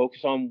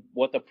focus on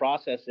what the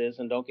process is,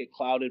 and don't get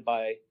clouded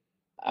by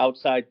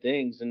outside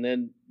things, and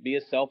then be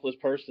a selfless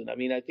person. I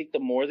mean, I think the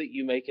more that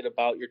you make it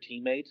about your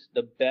teammates,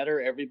 the better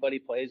everybody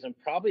plays, and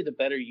probably the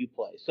better you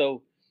play.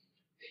 So,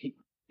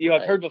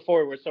 I've heard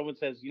before where someone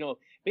says,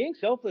 being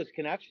selfless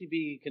can actually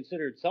be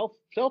considered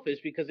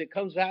selfish because it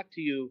comes back to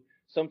you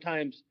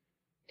sometimes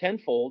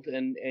tenfold,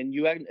 and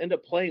you end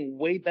up playing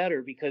way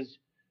better because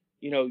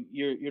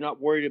you're not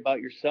worried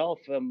about yourself,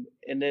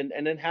 and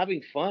then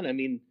having fun. I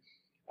mean,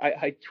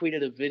 I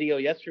tweeted a video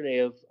yesterday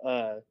of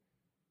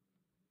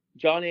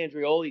John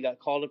Andreoli got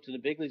called up to the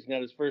big leagues and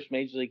got his first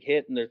major league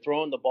hit, and they're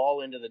throwing the ball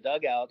into the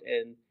dugout,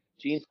 and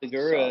Gene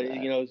Segura,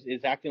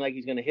 is acting like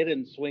he's going to hit it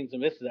and swings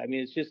and misses. I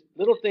mean, it's just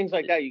little things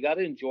like that. You got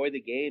to enjoy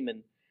the game,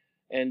 and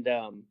and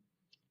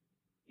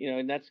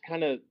that's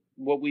kind of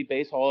what we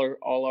base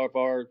all of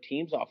our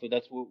teams off of.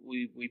 That's what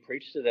we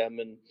preach to them,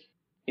 and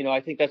I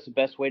think that's the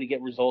best way to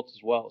get results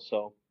as well.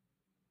 So,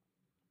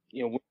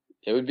 it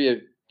would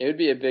be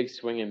a big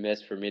swing and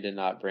miss for me to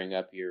not bring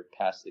up your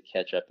pass the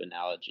catch up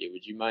analogy.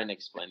 Would you mind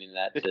explaining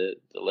that to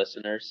the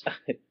listeners?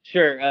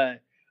 Sure.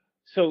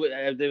 So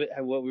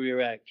what we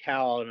were at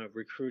Cal and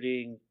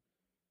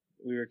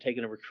we were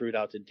taking a recruit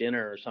out to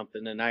dinner or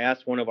something, and I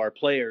asked one of our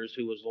players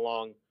who was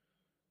along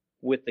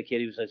with the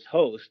kid, he was his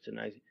host, and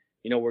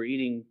we're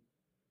eating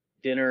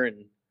dinner,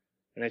 and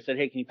I said,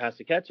 hey, can you pass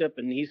the ketchup?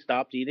 And he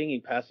stopped eating, he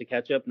passed the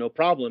ketchup, no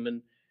problem,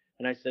 and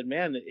I said,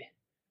 man,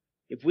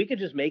 if we could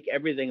just make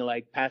everything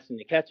like passing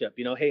the ketchup,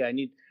 hey, I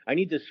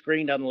need this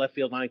screen down the left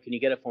field line. Can you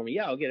get it for me?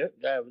 Yeah, I'll get it.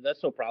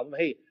 That's no problem.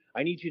 Hey,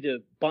 I need you to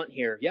bunt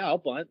here. Yeah, I'll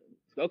bunt.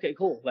 Okay,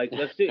 cool. Like,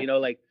 let's do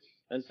it.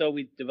 And so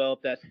we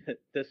developed that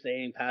the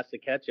saying, pass the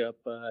ketchup.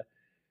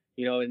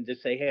 And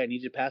just say, hey, I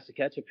need you to pass the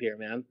ketchup here,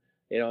 man.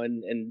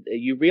 And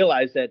you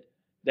realize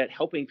that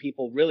helping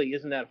people really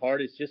isn't that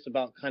hard. It's just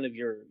about kind of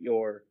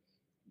your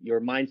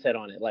mindset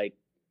on it. Like,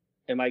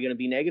 am I going to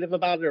be negative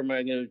about it, or am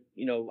I going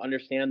to,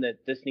 understand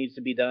that this needs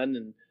to be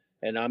done,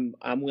 and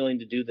I'm willing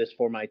to do this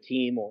for my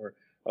team or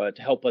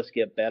to help us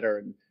get better.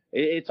 And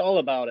it's all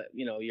about it,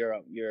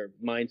 your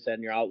mindset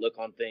and your outlook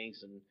on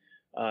things. And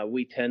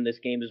this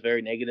game is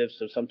very negative,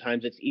 so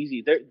sometimes it's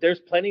easy. There's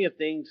plenty of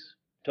things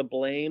to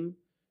blame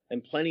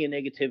and plenty of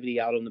negativity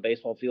out on the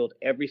baseball field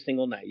every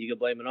single night. You can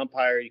blame an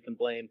umpire, you can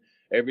blame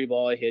every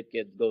ball I hit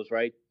goes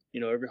right,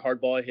 every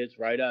hard ball I hit's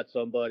right at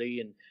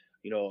somebody, and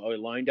I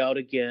lined out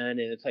again.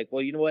 And it's like,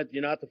 well, you know what?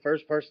 You're not the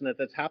first person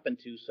that's happened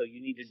to, so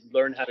you need to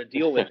learn how to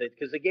deal with it,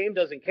 because the game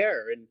doesn't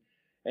care.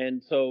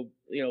 And so,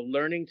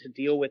 learning to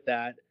deal with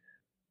that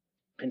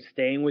and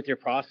staying with your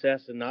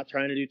process and not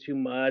trying to do too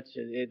much,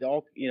 it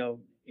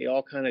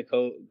all kind of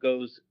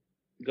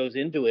goes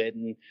into it.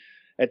 And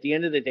at the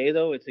end of the day,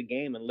 though, it's a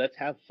game, and let's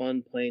have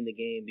fun playing the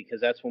game,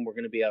 because that's when we're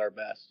going to be at our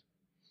best.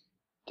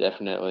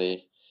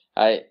 Definitely.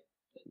 I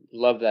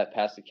love that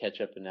pass the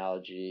ketchup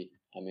analogy.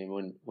 I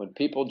mean, when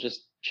people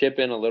just chip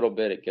in a little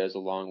bit, it goes a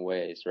long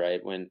ways,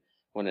 right? When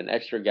an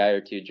extra guy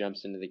or two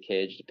jumps into the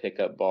cage to pick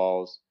up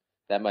balls,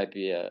 that might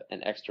be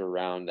an extra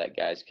round that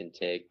guys can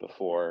take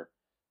before,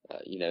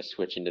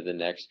 switching to the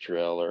next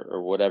drill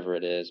or whatever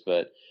it is.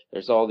 But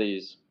there's all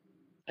these,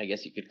 I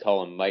guess you could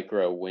call them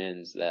micro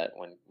wins, that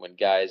when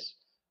guys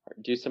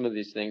do some of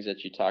these things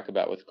that you talk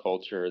about with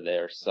culture, they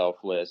are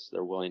selfless,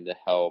 they're willing to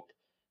help,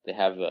 they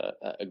have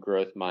a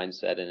growth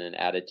mindset and an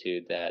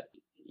attitude that,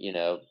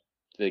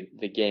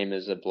 the game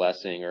is a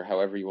blessing, or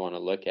however you want to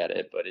look at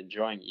it, but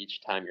enjoying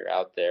each time you're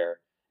out there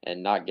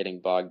and not getting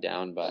bogged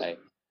down by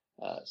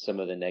some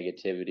of the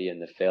negativity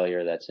and the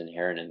failure that's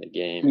inherent in the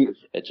game.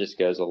 It just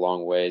goes a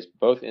long ways,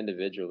 both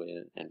individually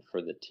and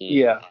for the team.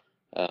 Yeah.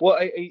 Well,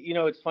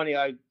 it's funny.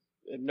 I've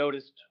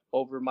noticed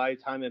over my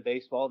time in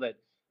baseball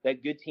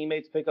that good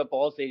teammates pick up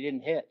balls they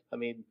didn't hit. I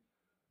mean,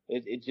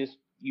 it just,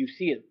 you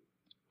see it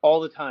all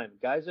the time.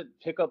 Guys that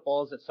pick up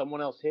balls that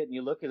someone else hit, and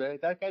you look at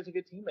it, that guy's a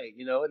good teammate,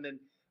 and then,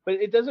 but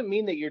it doesn't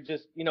mean that you're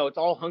just, it's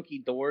all hunky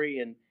dory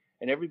and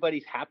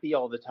everybody's happy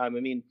all the time.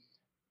 I mean,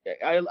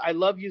 I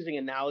love using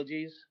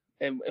analogies,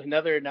 and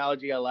another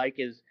analogy I like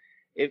is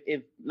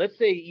if let's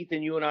say,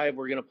 Ethan, you and I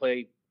were going to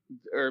play,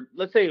 or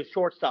let's say a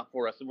shortstop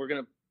for us, and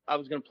I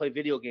was going to play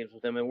video games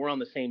with him, and we're on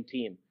the same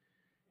team.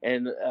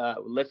 And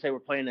let's say we're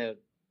playing a,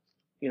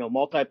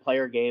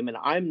 multiplayer game, and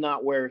I'm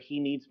not where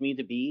he needs me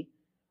to be.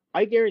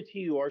 I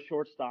guarantee you our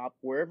shortstop,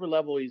 wherever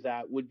level he's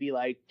at, would be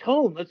like,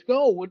 Tone, let's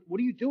go. What are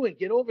you doing?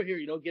 Get over here,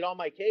 get on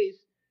my case.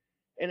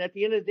 And at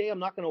the end of the day, I'm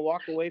not going to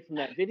walk away from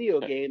that video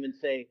game and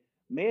say,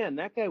 man,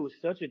 that guy was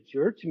such a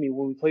jerk to me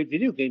when we played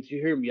video games. You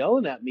hear him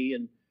yelling at me.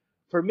 And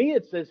for me,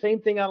 it's the same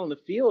thing out on the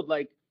field.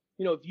 Like,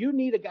 if you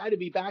need a guy to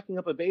be backing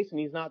up a base and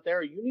he's not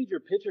there, you need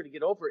your pitcher to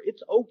get over.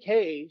 It's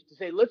okay to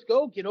say, let's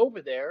go, get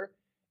over there.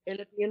 And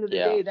at the end of the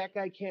day, that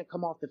guy can't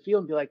come off the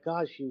field and be like,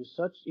 gosh, he was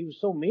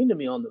so mean to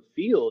me on the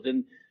field.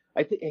 And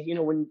I think,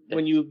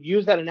 when you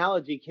use that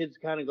analogy, kids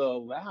kind of go,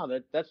 wow,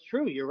 that's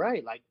true. You're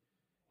right. Like,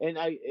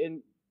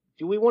 and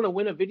do we want to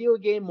win a video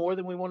game more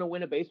than we want to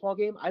win a baseball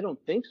game? I don't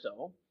think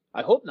so.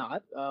 I hope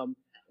not. So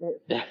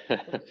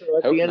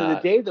at the end of the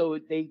day, though,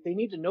 they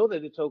need to know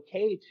that it's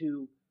okay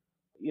to,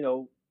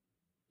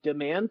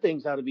 demand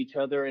things out of each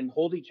other and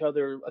hold each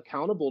other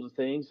accountable to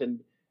things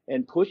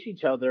and push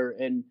each other.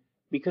 And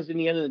because in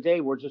the end of the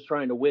day, we're just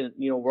trying to win.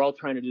 We're all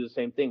trying to do the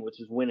same thing,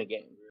 which is win a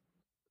game.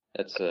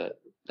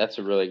 That's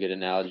a really good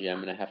analogy.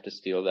 I'm going to have to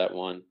steal that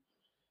one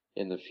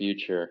in the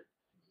future.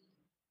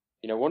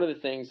 One of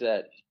the things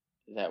that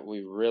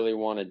we really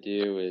want to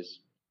do is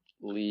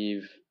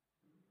leave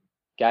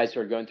guys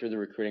who are going through the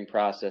recruiting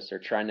process or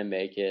trying to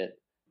make it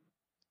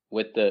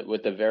with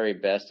the very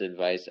best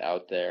advice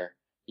out there.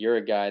 You're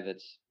a guy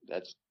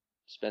that's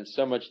spent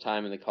so much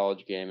time in the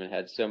college game and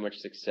had so much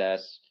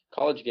success,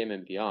 college game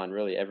and beyond,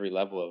 really every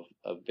level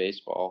of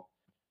baseball.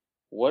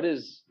 What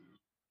is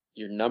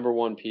your number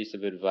one piece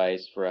of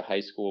advice for a high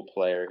school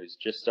player who's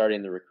just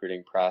starting the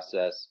recruiting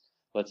process?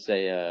 Let's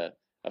say a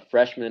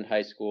freshman in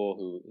high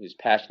school who's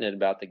passionate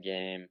about the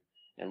game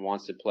and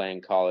wants to play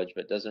in college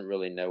but doesn't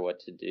really know what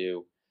to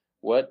do.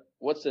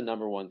 What's the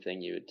number one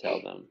thing you would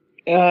tell them?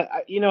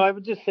 I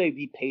would just say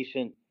be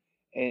patient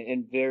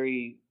and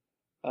very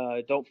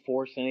Don't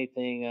force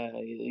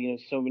anything.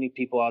 So many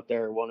people out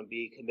there want to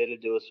be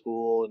committed to a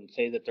school and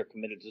say that they're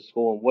committed to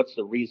school, and what's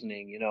the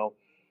reasoning?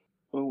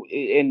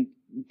 And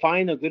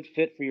find a good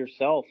fit for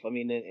yourself. I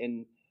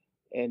mean,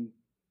 and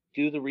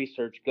do the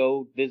research.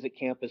 Go visit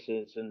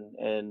campuses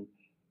and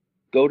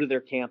go to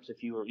their camps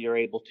if you're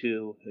able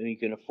to and you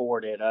can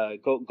afford it.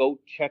 Go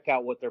check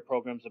out what their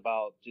program's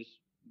about. Just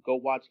go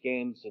watch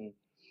games and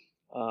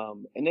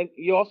then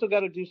you also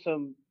got to do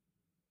some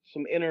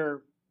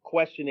inner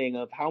questioning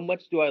of how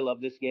much do I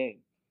love this game?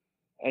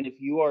 And if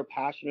you are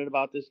passionate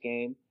about this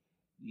game,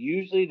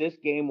 usually this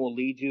game will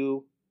lead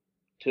you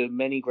to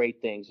many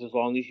great things as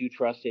long as you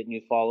trust it and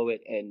you follow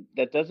it. And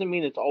that doesn't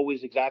mean it's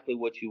always exactly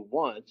what you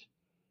want.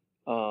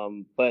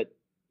 But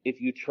if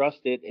you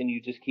trust it and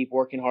you just keep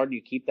working hard and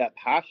you keep that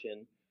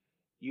passion,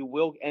 you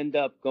will end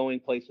up going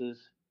places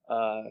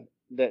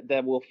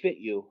that will fit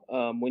you.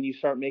 When you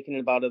start making it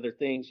about other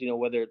things,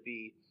 whether it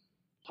be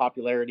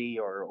popularity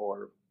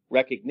or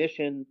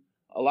recognition,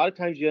 a lot of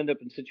times you end up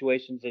in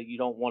situations that you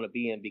don't want to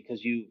be in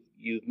because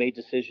you've made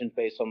decisions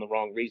based on the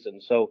wrong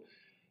reasons. So,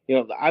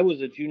 I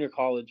was a junior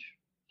college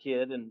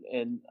kid,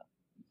 and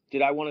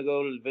did I want to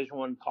go to Division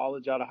I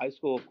college out of high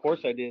school? Of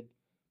course I did,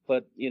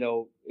 but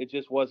it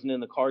just wasn't in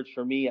the cards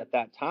for me at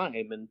that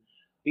time. And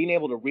being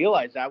able to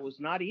realize that was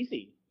not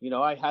easy.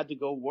 I had to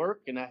go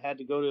work and I had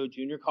to go to a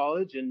junior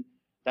college, and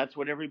that's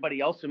what everybody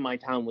else in my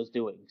town was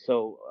doing.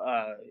 So,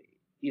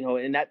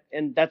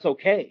 and that's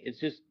okay. It's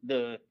just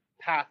the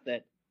path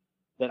that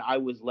I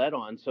was led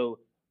on. So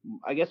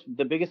I guess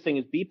the biggest thing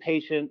is be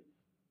patient,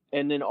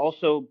 and then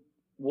also,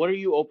 what are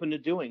you open to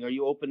doing? Are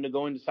you open to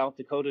going to South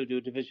Dakota to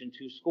a Division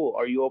II school?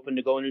 Are you open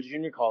to going to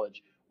junior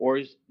college? Or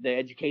is the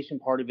education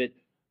part of it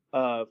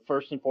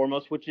first and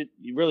foremost, which it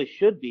really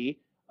should be?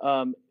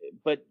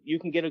 But you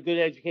can get a good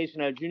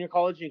education at a junior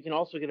college. And you can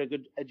also get a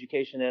good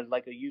education at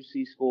like a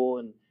UC school.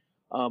 And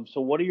so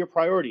what are your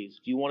priorities?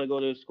 Do you want to go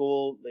to a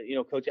school?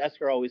 Coach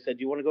Esker always said,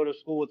 do you want to go to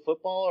school with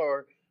football,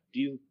 or do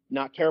you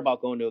not care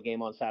about going to a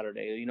game on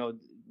Saturday?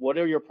 What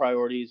are your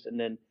priorities? And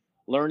then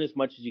learn as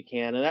much as you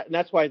can. And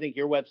that's why I think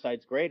your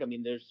website's great. I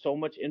mean, there's so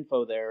much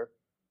info there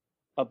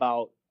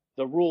about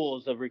the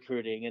rules of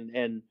recruiting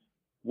and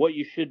what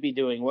you should be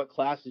doing, what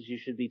classes you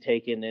should be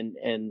taking,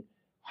 and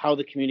how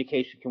the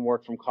communication can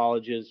work from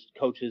colleges,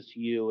 coaches to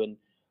you. And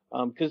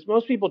because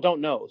most people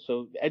don't know.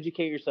 So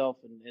educate yourself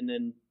and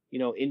then,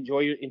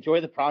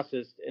 enjoy the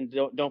process, and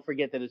don't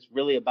forget that it's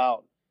really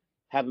about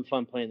having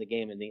fun playing the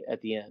game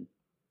at the end.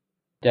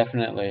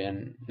 Definitely.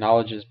 And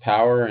knowledge is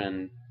power,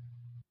 and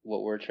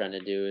what we're trying to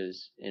do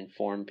is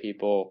inform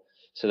people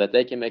so that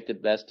they can make the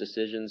best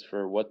decisions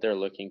for what they're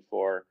looking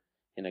for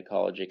in a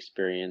college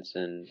experience.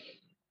 And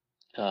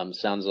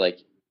sounds like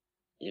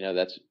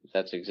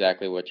that's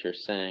exactly what you're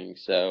saying.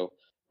 So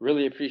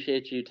really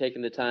appreciate you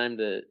taking the time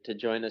to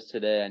join us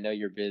today. I know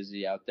you're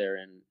busy out there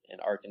in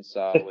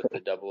Arkansas with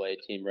the AA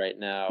team right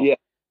now. Yeah.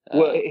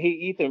 Well, hey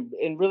Ethan,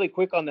 and really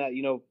quick on that,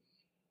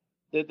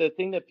 the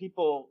thing that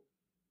people,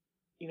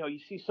 you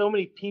see so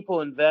many people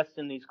invest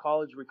in these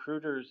college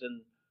recruiters,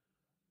 and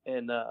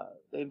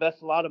they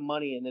invest a lot of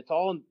money, and it's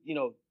all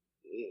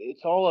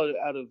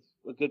out of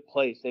a good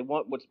place. They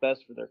want what's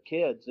best for their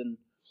kids. And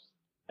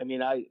I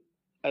mean, I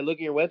look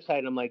at your website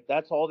and I'm like,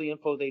 that's all the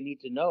info they need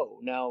to know.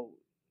 Now,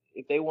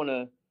 if they want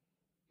to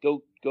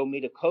go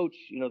meet a coach,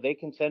 they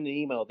can send an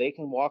email. They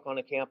can walk on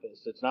a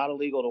campus. It's not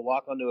illegal to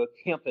walk onto a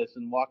campus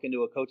and walk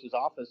into a coach's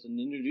office and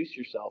introduce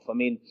yourself. I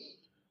mean,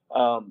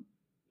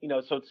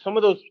 so some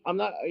of those, I'm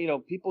not,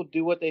 people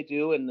do what they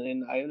do,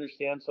 and I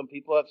understand some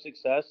people have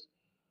success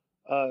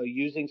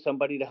using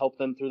somebody to help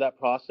them through that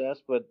process.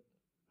 But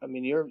I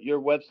mean,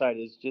 your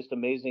website is just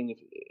amazing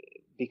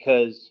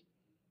because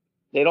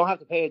they don't have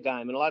to pay a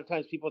dime. And a lot of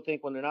times people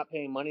think when they're not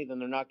paying money, then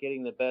they're not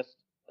getting the best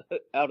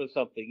out of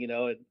something,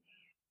 and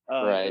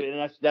right. And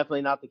that's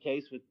definitely not the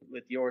case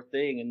with your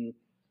thing.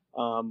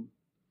 And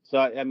so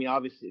I mean,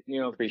 obviously,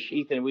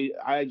 Appreciate. Ethan,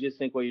 I just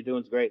think what you're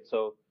doing is great.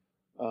 So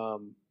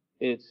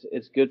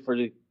it's good for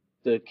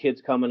the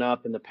kids coming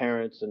up and the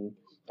parents. And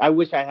I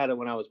wish I had it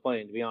when I was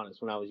playing, to be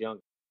honest, when I was young.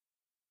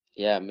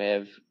 Yeah, may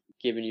have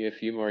given you a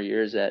few more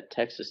years at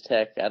Texas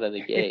Tech out of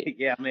the gate.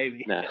 Yeah,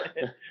 maybe. No.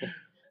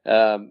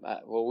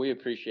 Well, we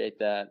appreciate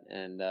that.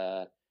 And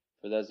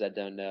for those that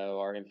don't know,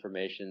 our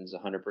information is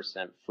 100%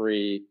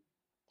 free.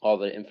 All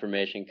the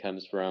information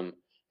comes from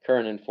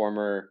current and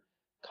former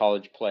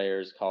college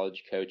players,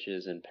 college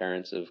coaches, and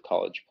parents of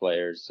college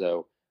players.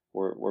 So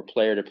we're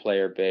player to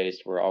player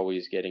based. We're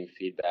always getting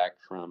feedback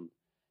from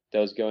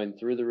those going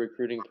through the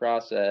recruiting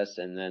process,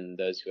 and then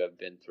those who have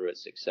been through it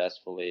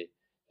successfully,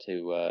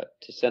 to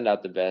send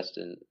out the best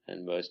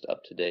and most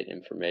up to date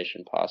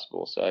information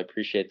possible. So I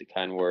appreciate the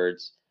kind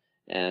words.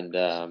 And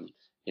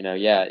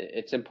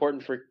it's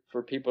important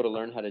for people to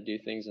learn how to do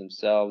things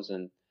themselves,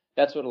 and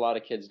that's what a lot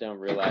of kids don't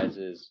realize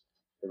is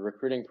the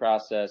recruiting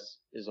process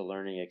is a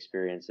learning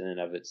experience in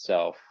and of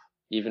itself.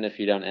 Even if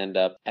you don't end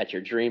up at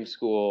your dream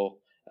school,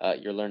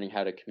 you're learning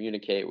how to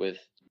communicate with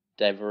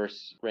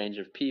diverse range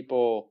of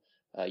people.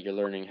 You're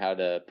learning how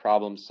to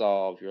problem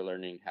solve. You're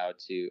learning how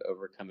to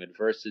overcome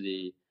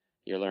adversity.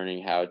 You're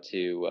learning how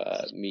to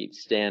meet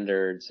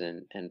standards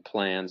and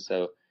plan.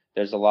 So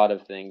there's a lot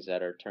of things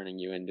that are turning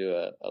you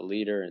into a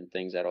leader, and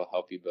things that will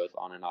help you both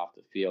on and off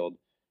the field,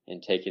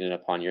 and taking it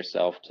upon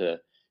yourself to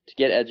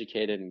get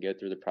educated and go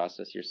through the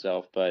process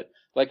yourself. But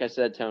like I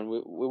said, Tone,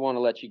 we want to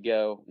let you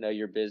go. Know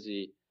you're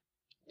busy.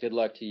 Good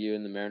luck to you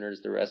and the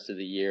Mariners the rest of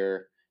the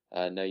year.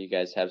 Know you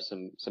guys have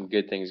some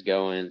good things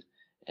going,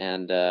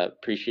 and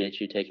appreciate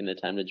you taking the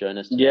time to join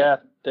us today. Yeah,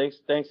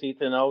 thanks,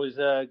 Ethan. Always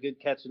good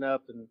catching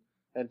up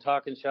and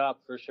talking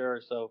shop for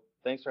sure. So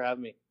thanks for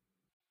having me.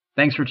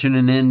 Thanks for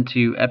tuning in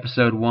to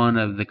episode 1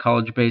 of the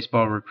College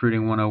Baseball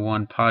Recruiting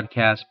 101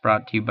 podcast,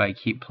 brought to you by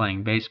Keep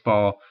Playing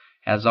Baseball.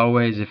 As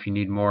always, if you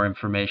need more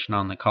information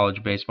on the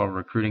college baseball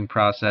recruiting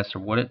process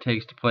or what it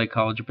takes to play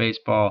college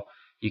baseball,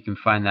 you can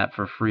find that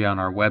for free on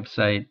our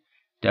website,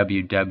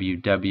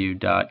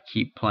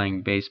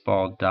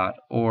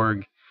 www.keepplayingbaseball.org.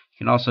 You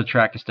can also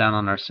track us down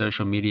on our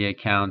social media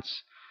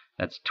accounts.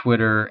 That's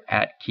Twitter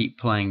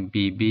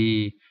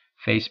 @KeepPlayingBB,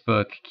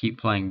 Facebook Keep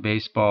Playing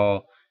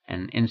Baseball,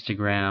 and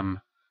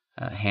Instagram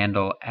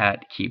handle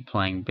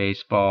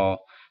 @KeepPlayingBaseball.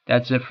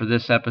 That's it for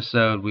this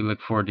episode. We look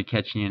forward to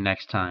catching you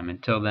next time.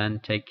 Until then,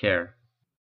 take care.